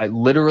exercise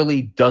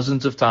literally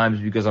dozens of times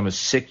because I'm a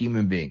sick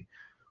human being.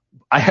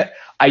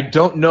 I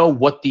don't know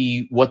what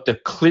the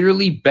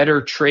clearly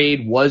better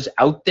trade was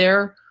out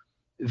there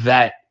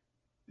that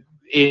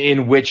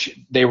in which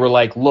they were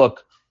like,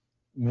 look,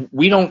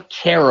 we don't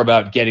care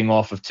about getting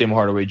off of Tim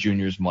Hardaway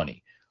Jr.'s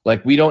money.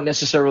 Like, we don't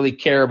necessarily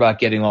care about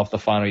getting off the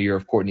final year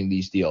of Courtney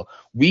Lee's deal.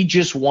 We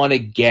just want to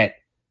get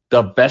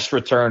the best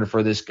return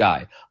for this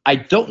guy. I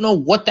don't know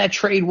what that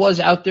trade was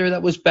out there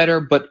that was better,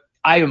 but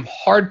I am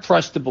hard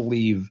pressed to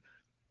believe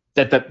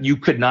that you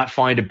could not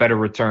find a better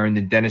return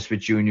than Dennis Smith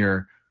Jr.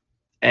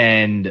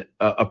 and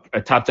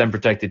a top 10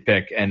 protected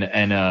pick and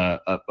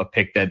a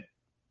pick that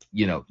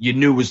you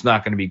knew was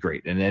not going to be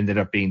great and ended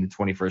up being the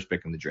 21st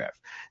pick in the draft.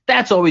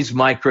 That's always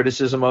my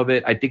criticism of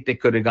it. I think they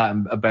could have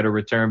gotten a better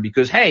return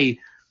because, hey,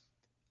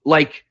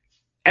 like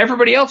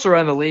everybody else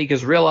around the league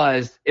has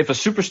realized if a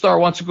superstar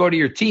wants to go to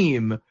your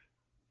team,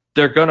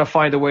 they're going to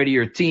find a way to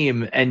your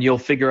team and you'll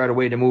figure out a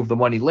way to move the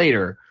money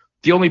later.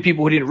 The only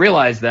people who didn't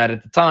realize that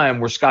at the time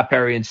were Scott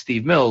Perry and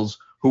Steve Mills,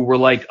 who were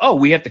like, oh,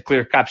 we have to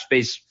clear cap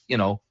space,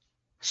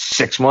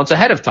 6 months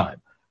ahead of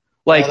time.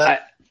 Like, well,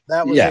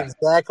 that was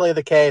exactly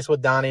the case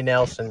with Donnie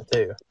Nelson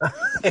too.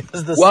 It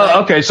was the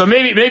same. Okay, so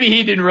maybe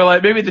he didn't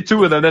realize. Maybe the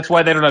two of them. That's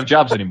why they don't have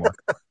jobs anymore.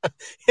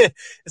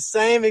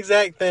 Same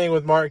exact thing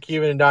with Mark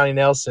Cuban and Donnie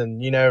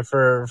Nelson.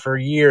 For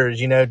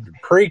years,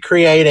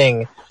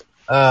 pre-creating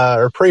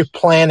or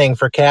pre-planning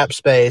for cap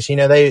space.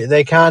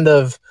 They kind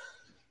of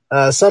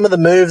some of the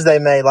moves they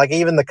made, like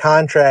even the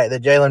contract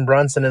that Jalen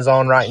Brunson is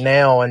on right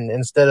now, and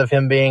instead of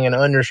him being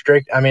a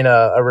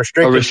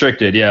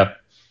restricted, yeah.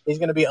 He's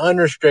going to be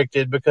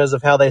unrestricted because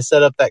of how they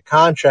set up that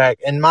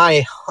contract. And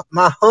my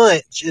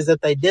hunch is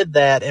that they did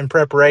that in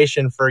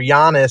preparation for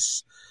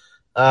Giannis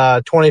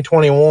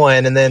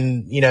 2021. And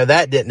then,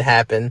 that didn't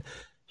happen.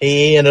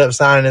 He ended up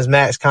signing his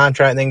max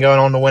contract and then going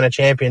on to win a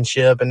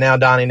championship. And now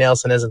Donnie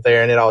Nelson isn't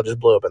there and it all just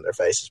blew up in their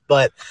faces.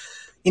 But,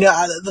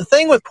 the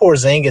thing with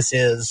Porzingis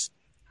is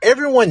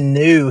everyone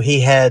knew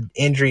he had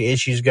injury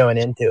issues going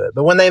into it.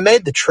 But when they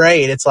made the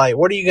trade, it's like,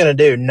 what are you going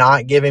to do?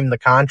 Not give him the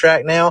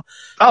contract now?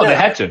 Oh, they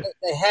had to.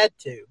 They had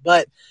to.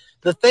 But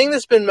the thing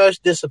that's been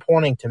most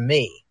disappointing to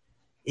me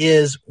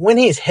is when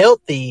he's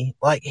healthy,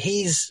 like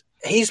he's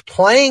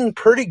playing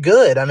pretty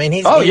good. I mean,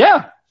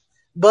 yeah.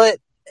 But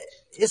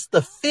it's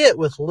the fit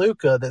with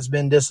Luka that's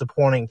been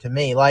disappointing to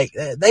me. Like,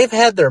 they've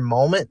had their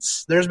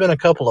moments. There's been a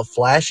couple of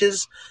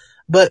flashes,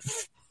 but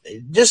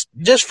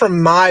just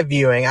from my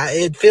viewing,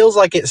 it feels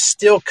like it's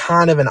still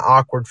kind of an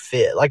awkward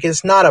fit. Like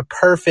it's not a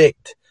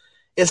perfect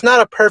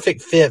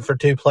fit for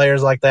two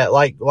players like that,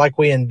 like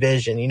we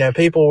envision.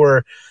 People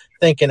were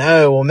thinking,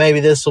 oh, well,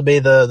 maybe this will be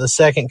the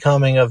second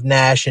coming of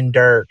Nash and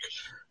Dirk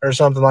or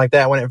something like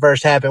that when it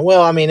first happened.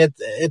 Well, I mean,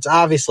 it's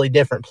obviously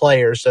different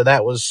players, so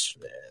that was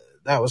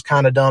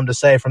kind of dumb to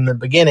say from the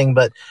beginning.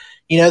 But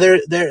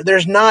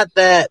there's not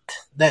that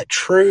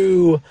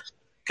true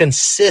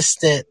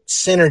consistent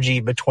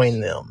synergy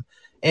between them,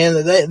 and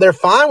they're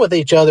fine with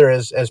each other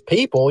as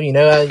people.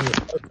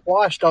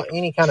 Squashed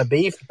any kind of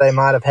beef that they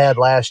might have had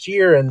last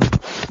year, and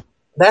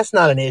that's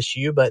not an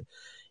issue. But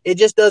it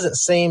just doesn't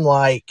seem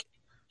like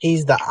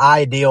he's the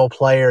ideal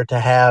player to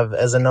have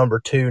as a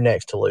number two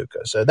next to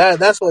Luka. So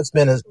that's what's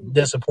been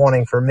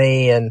disappointing for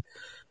me. And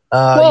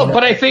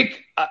but I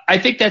think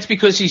that's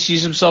because he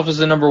sees himself as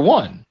the number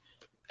one,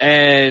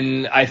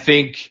 and I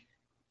think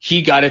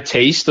he got a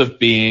taste of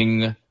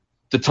being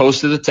the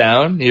toast of the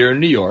town here in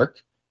New York.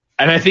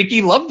 And I think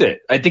he loved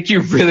it. I think he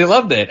really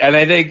loved it. And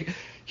I think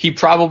he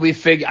probably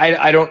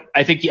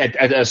I think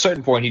at a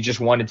certain point, he just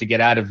wanted to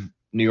get out of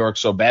New York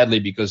so badly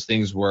because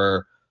things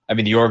were,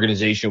 the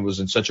organization was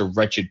in such a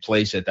wretched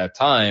place at that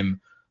time,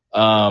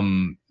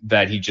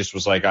 that he just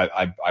was like,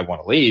 I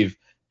want to leave.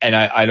 And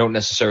I don't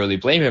necessarily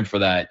blame him for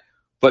that,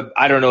 but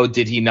I don't know.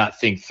 Did he not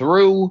think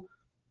through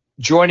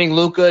joining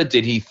Luka?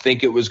 Did he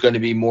think it was going to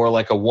be more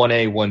like a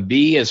 1A,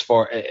 1B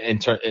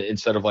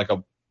instead of like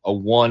a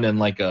 1 and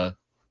like a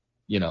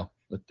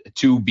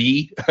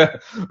 2B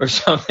or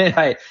something?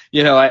 I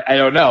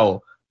don't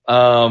know.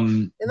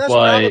 And that's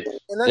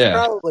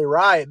probably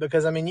right,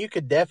 because you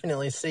could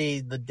definitely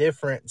see the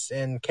difference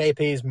in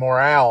KP's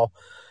morale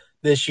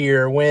this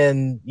year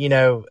when,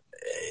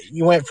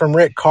 you went from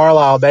Rick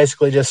Carlisle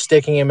basically just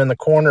sticking him in the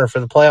corner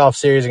for the playoff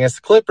series against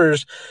the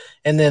Clippers.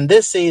 And then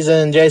this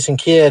season, Jason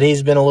Kidd,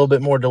 he's been a little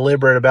bit more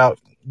deliberate about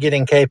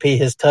getting KP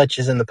his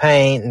touches in the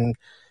paint. And,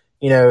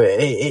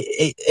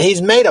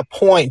 he's made a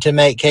point to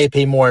make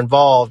KP more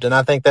involved. And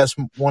I think that's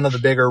one of the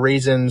bigger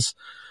reasons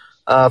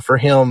for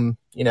him,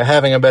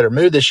 having a better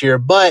mood this year.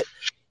 But,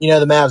 the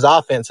Mavs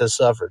offense has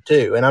suffered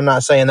too. And I'm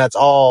not saying that's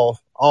all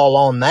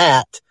on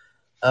that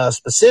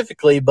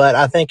specifically, but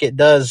I think it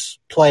does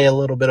play a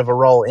little bit of a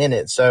role in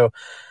it. So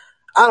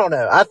I don't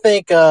know. I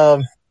think,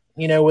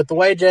 with the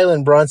way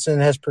Jalen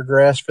Brunson has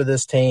progressed for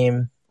this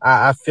team,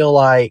 I feel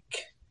like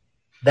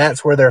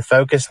that's where their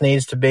focus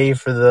needs to be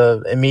for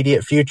the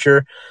immediate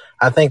future.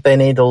 I think they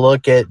need to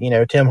look at,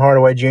 Tim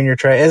Hardaway Jr.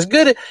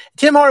 trade.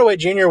 Tim Hardaway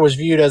Jr. was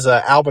viewed as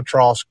an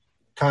albatross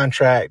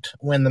contract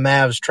when the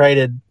Mavs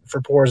traded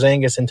for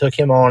Porzingis and took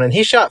him on, and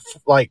he shot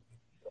like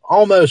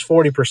almost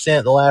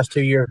 40% the last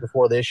 2 years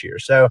before this year.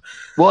 So,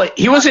 well,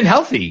 he wasn't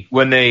healthy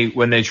when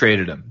they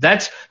traded him.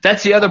 That's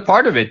the other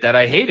part of it that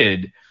I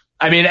hated.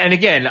 I mean, and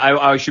again,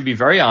 I should be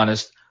very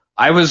honest.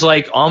 I was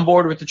like on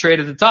board with the trade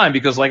at the time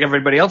because, like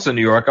everybody else in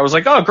New York, I was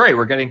like, oh, great,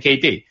 we're getting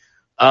KD.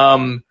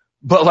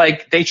 But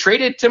like they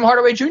traded Tim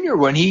Hardaway Jr.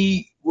 when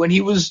he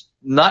was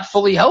not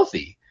fully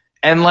healthy,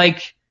 and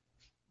like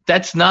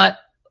that's not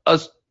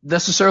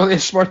necessarily a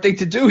smart thing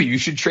to do. You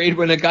should trade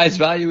when a guy's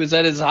value is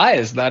at his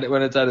highest, not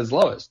when it's at his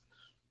lowest.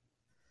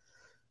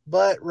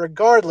 But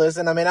regardless,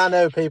 and I mean, I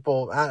know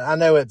people, I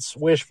know it's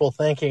wishful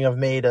thinking of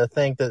me to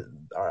think that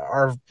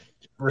our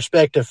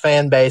respective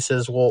fan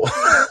bases will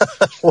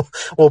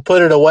will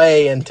put it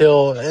away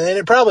until, and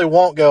it probably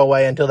won't go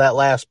away until that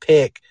last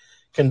pick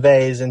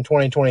conveys in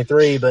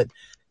 2023. But,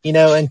 you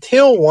know,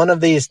 until one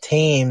of these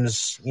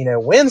teams, you know,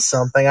 wins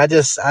something, I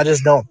just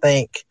don't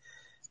think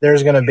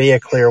there's going to be a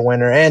clear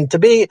winner. And to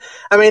be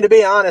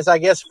honest, I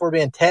guess if we're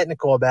being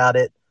technical about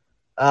it,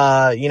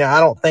 you know, I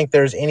don't think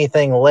there's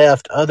anything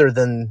left other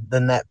than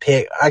that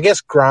pick. I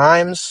guess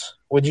Grimes,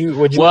 would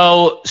you?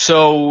 Well,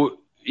 so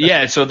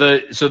yeah, so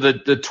the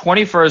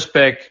 21st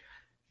pick,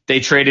 they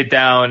traded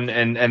down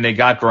and they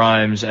got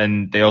Grimes,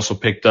 and they also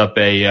picked up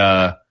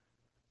I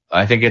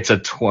think it's a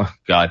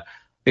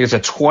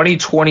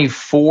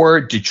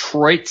 2024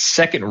 Detroit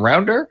second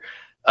rounder.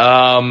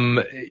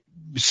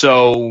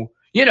 So,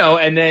 you know,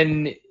 and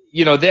then,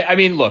 you know, I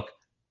mean, look,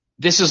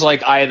 this is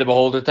like eye of the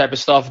beholder type of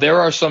stuff. There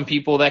are some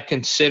people that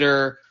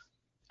consider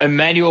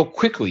Immanuel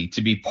Quickley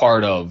to be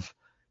part of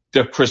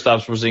the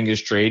Kristaps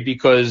Porzingis trade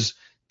because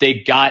they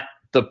got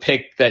the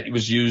pick that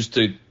was used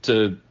to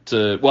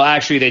well,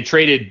 actually they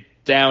traded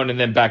down and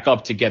then back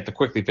up to get the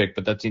Quickley pick,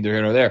 but that's neither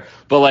here nor there.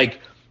 But like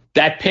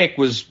that pick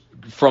was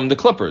from the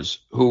Clippers,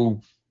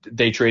 who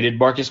they traded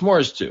Marcus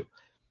Morris to,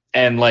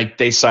 and like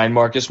they signed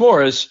Marcus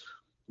Morris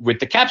with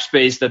the cap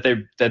space that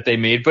they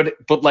made,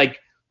 but like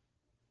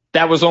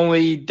that was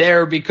only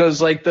there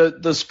because like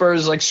the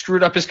Spurs like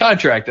screwed up his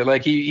contract and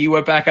like he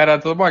went back out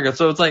onto the market.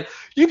 So it's like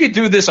you could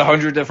do this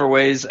 100 different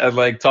ways and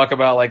like talk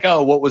about like,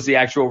 oh, what was the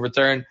actual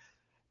return?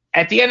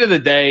 At the end of the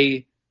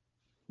day,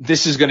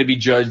 this is going to be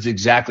judged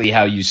exactly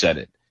how you said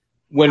it.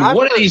 When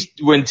one of these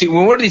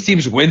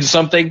teams wins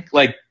something,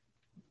 like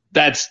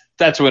that's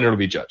when it'll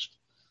be judged.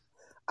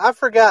 I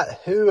forgot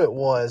who it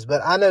was,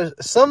 but I know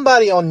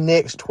somebody on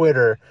Nick's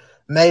Twitter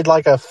made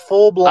like a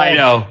full-blown I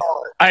know.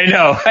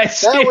 That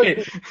was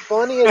the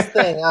funniest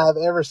thing I have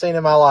ever seen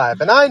in my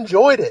life, and I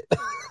enjoyed it.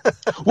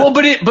 Well,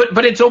 but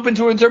it's open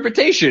to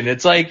interpretation.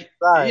 It's like,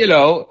 right. you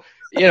know,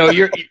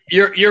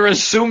 you're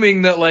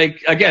assuming that,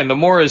 like, again, the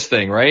Morris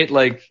thing, right?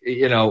 Like,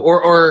 you know,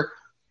 or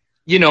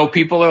you know,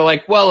 people are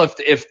like, well,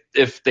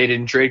 if they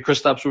didn't trade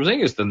Kristaps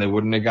Porzingis, then they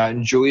wouldn't have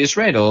gotten Julius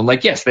Randle. And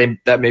like, yes,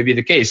 that may be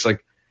the case.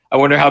 Like, I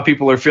wonder how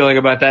people are feeling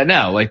about that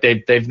now. Like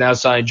they've now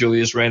signed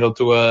Julius Randle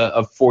to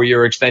a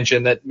 4-year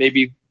extension that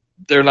maybe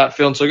they're not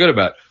feeling so good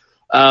about.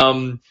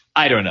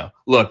 I don't know.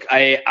 Look,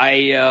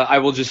 I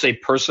will just say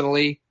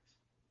personally,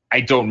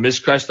 I don't miss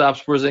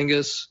Kristaps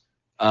Porzingis.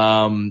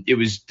 It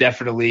was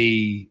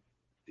definitely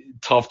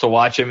tough to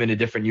watch him in a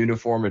different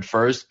uniform at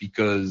first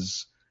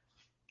because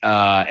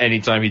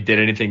anytime he did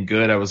anything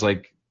good, I was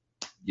like,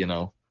 you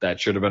know,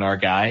 that should have been our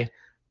guy.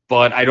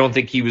 But I don't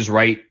think he was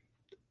right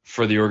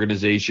for the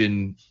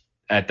organization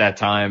at that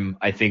time.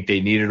 I think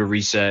they needed a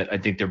reset. I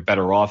think they're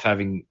better off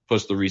having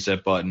pushed the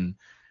reset button.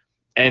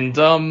 And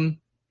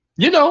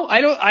you know,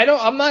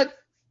 I'm not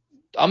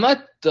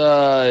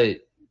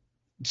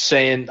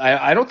saying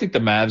I don't think the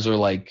Mavs are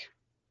like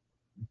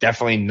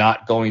definitely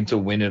not going to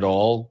win it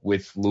all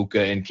with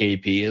Luka and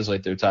KP as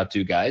like their top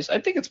two guys. I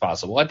think it's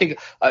possible. I think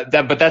but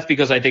that's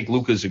because I think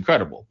Luka's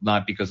incredible,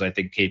 not because I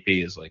think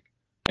KP is like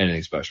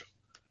anything special.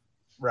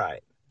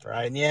 Right.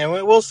 Yeah,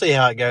 we'll see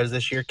how it goes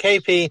this year.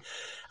 KP,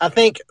 I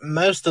think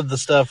most of the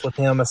stuff with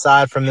him,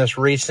 aside from this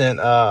recent,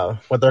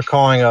 what they're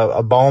calling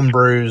a bone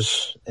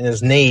bruise in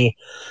his knee,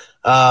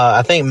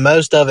 I think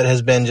most of it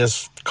has been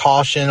just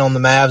caution on the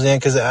Mavs end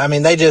because, I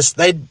mean,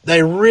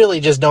 they really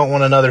just don't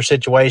want another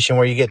situation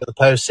where you get to the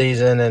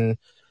postseason and,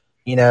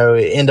 you know,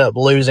 end up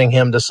losing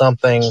him to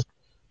something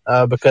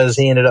because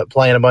he ended up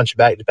playing a bunch of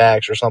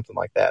back-to-backs or something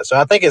like that. So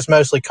I think it's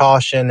mostly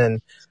caution,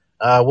 and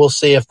we'll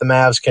see if the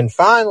Mavs can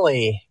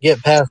finally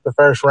get past the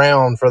first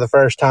round for the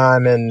first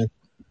time in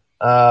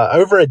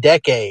over a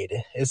decade.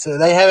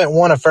 They haven't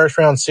won a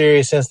first-round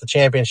series since the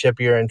championship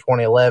year in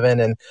 2011,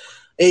 and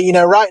you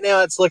know, right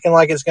now it's looking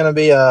like it's going to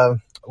be a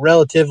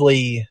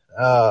relatively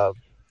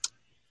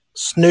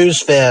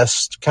snooze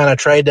fest kind of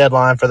trade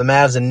deadline for the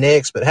Mavs and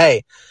Knicks. But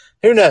hey,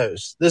 who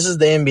knows? This is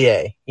the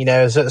NBA. You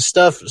know, so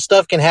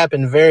stuff can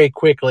happen very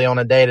quickly on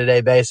a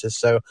day-to-day basis.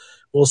 So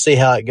we'll see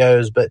how it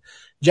goes. But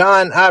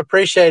John, I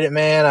appreciate it,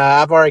 man.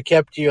 I've already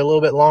kept you a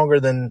little bit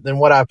longer than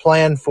what I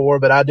planned for,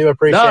 but I do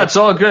appreciate it. No, it's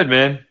all good,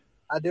 man.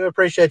 I do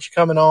appreciate you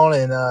coming on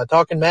and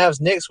talking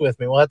Mavs Knicks with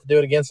me. We'll have to do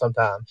it again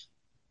sometime.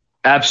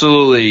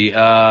 Absolutely.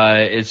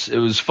 It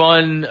was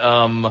fun.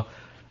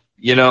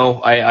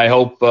 I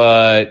hope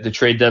the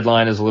trade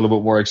deadline is a little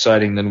bit more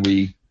exciting than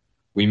we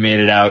made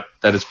it out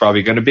that it's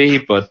probably going to be.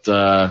 But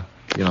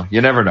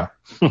you never know.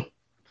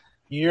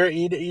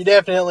 You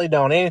definitely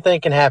don't.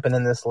 Anything can happen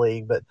in this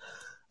league. But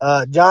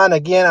John,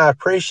 again, I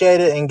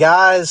appreciate it. And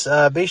guys,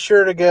 be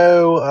sure to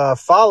go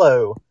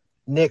follow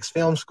Nick's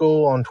Film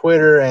School on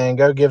Twitter and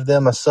go give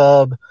them a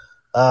sub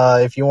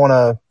if you want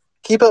to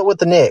keep up with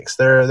the Knicks.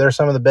 They're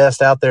some of the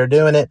best out there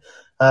doing it.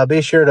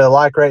 Be sure to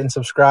like, rate, and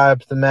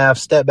subscribe to the Mavs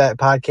Step Back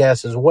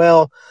Podcast as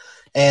well.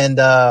 And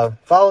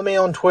follow me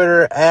on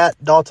Twitter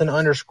at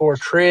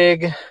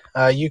Dalton_Trigg.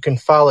 You can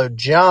follow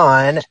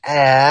John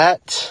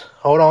at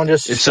 – hold on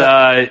just a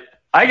second.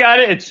 I got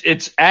it.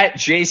 It's at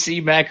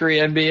JC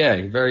Macri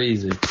NBA. Very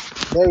easy.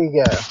 There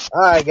you go.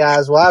 All right,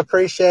 guys. Well, I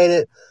appreciate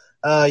it.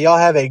 Y'all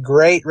have a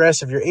great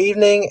rest of your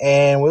evening,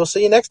 and we'll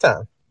see you next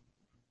time.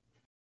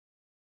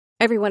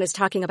 Everyone is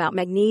talking about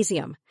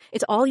magnesium.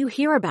 It's all you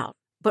hear about.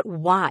 But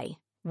why?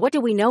 What do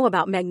we know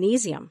about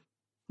magnesium?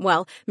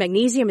 Well,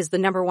 magnesium is the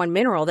number one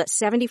mineral that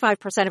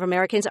 75% of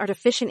Americans are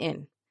deficient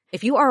in.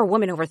 If you are a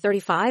woman over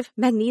 35,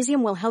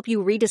 magnesium will help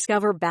you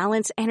rediscover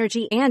balance,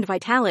 energy, and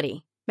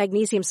vitality.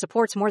 Magnesium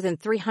supports more than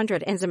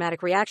 300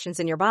 enzymatic reactions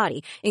in your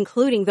body,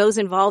 including those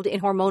involved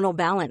in hormonal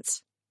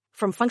balance.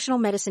 From functional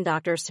medicine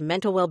doctors to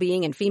mental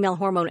well-being and female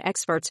hormone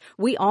experts,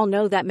 we all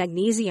know that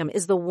magnesium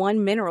is the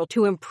one mineral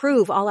to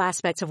improve all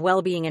aspects of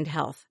well-being and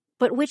health.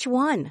 But which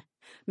one?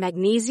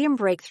 Magnesium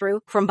Breakthrough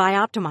from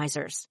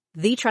Bioptimizers,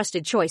 the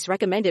trusted choice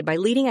recommended by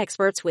leading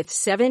experts with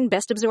 7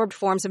 best-absorbed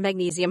forms of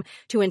magnesium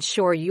to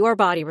ensure your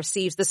body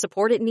receives the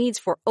support it needs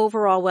for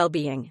overall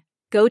well-being.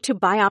 Go to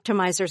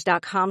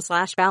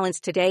bioptimizers.com/balance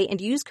today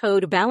and use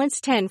code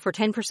BALANCE10 for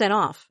 10%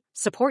 off.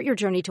 Support your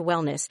journey to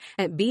wellness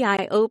at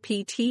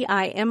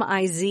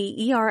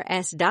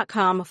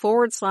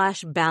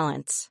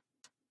bioptimizers.com/balance.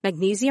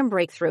 Magnesium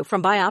Breakthrough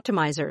from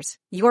Bioptimizers,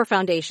 your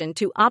foundation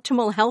to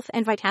optimal health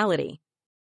and vitality.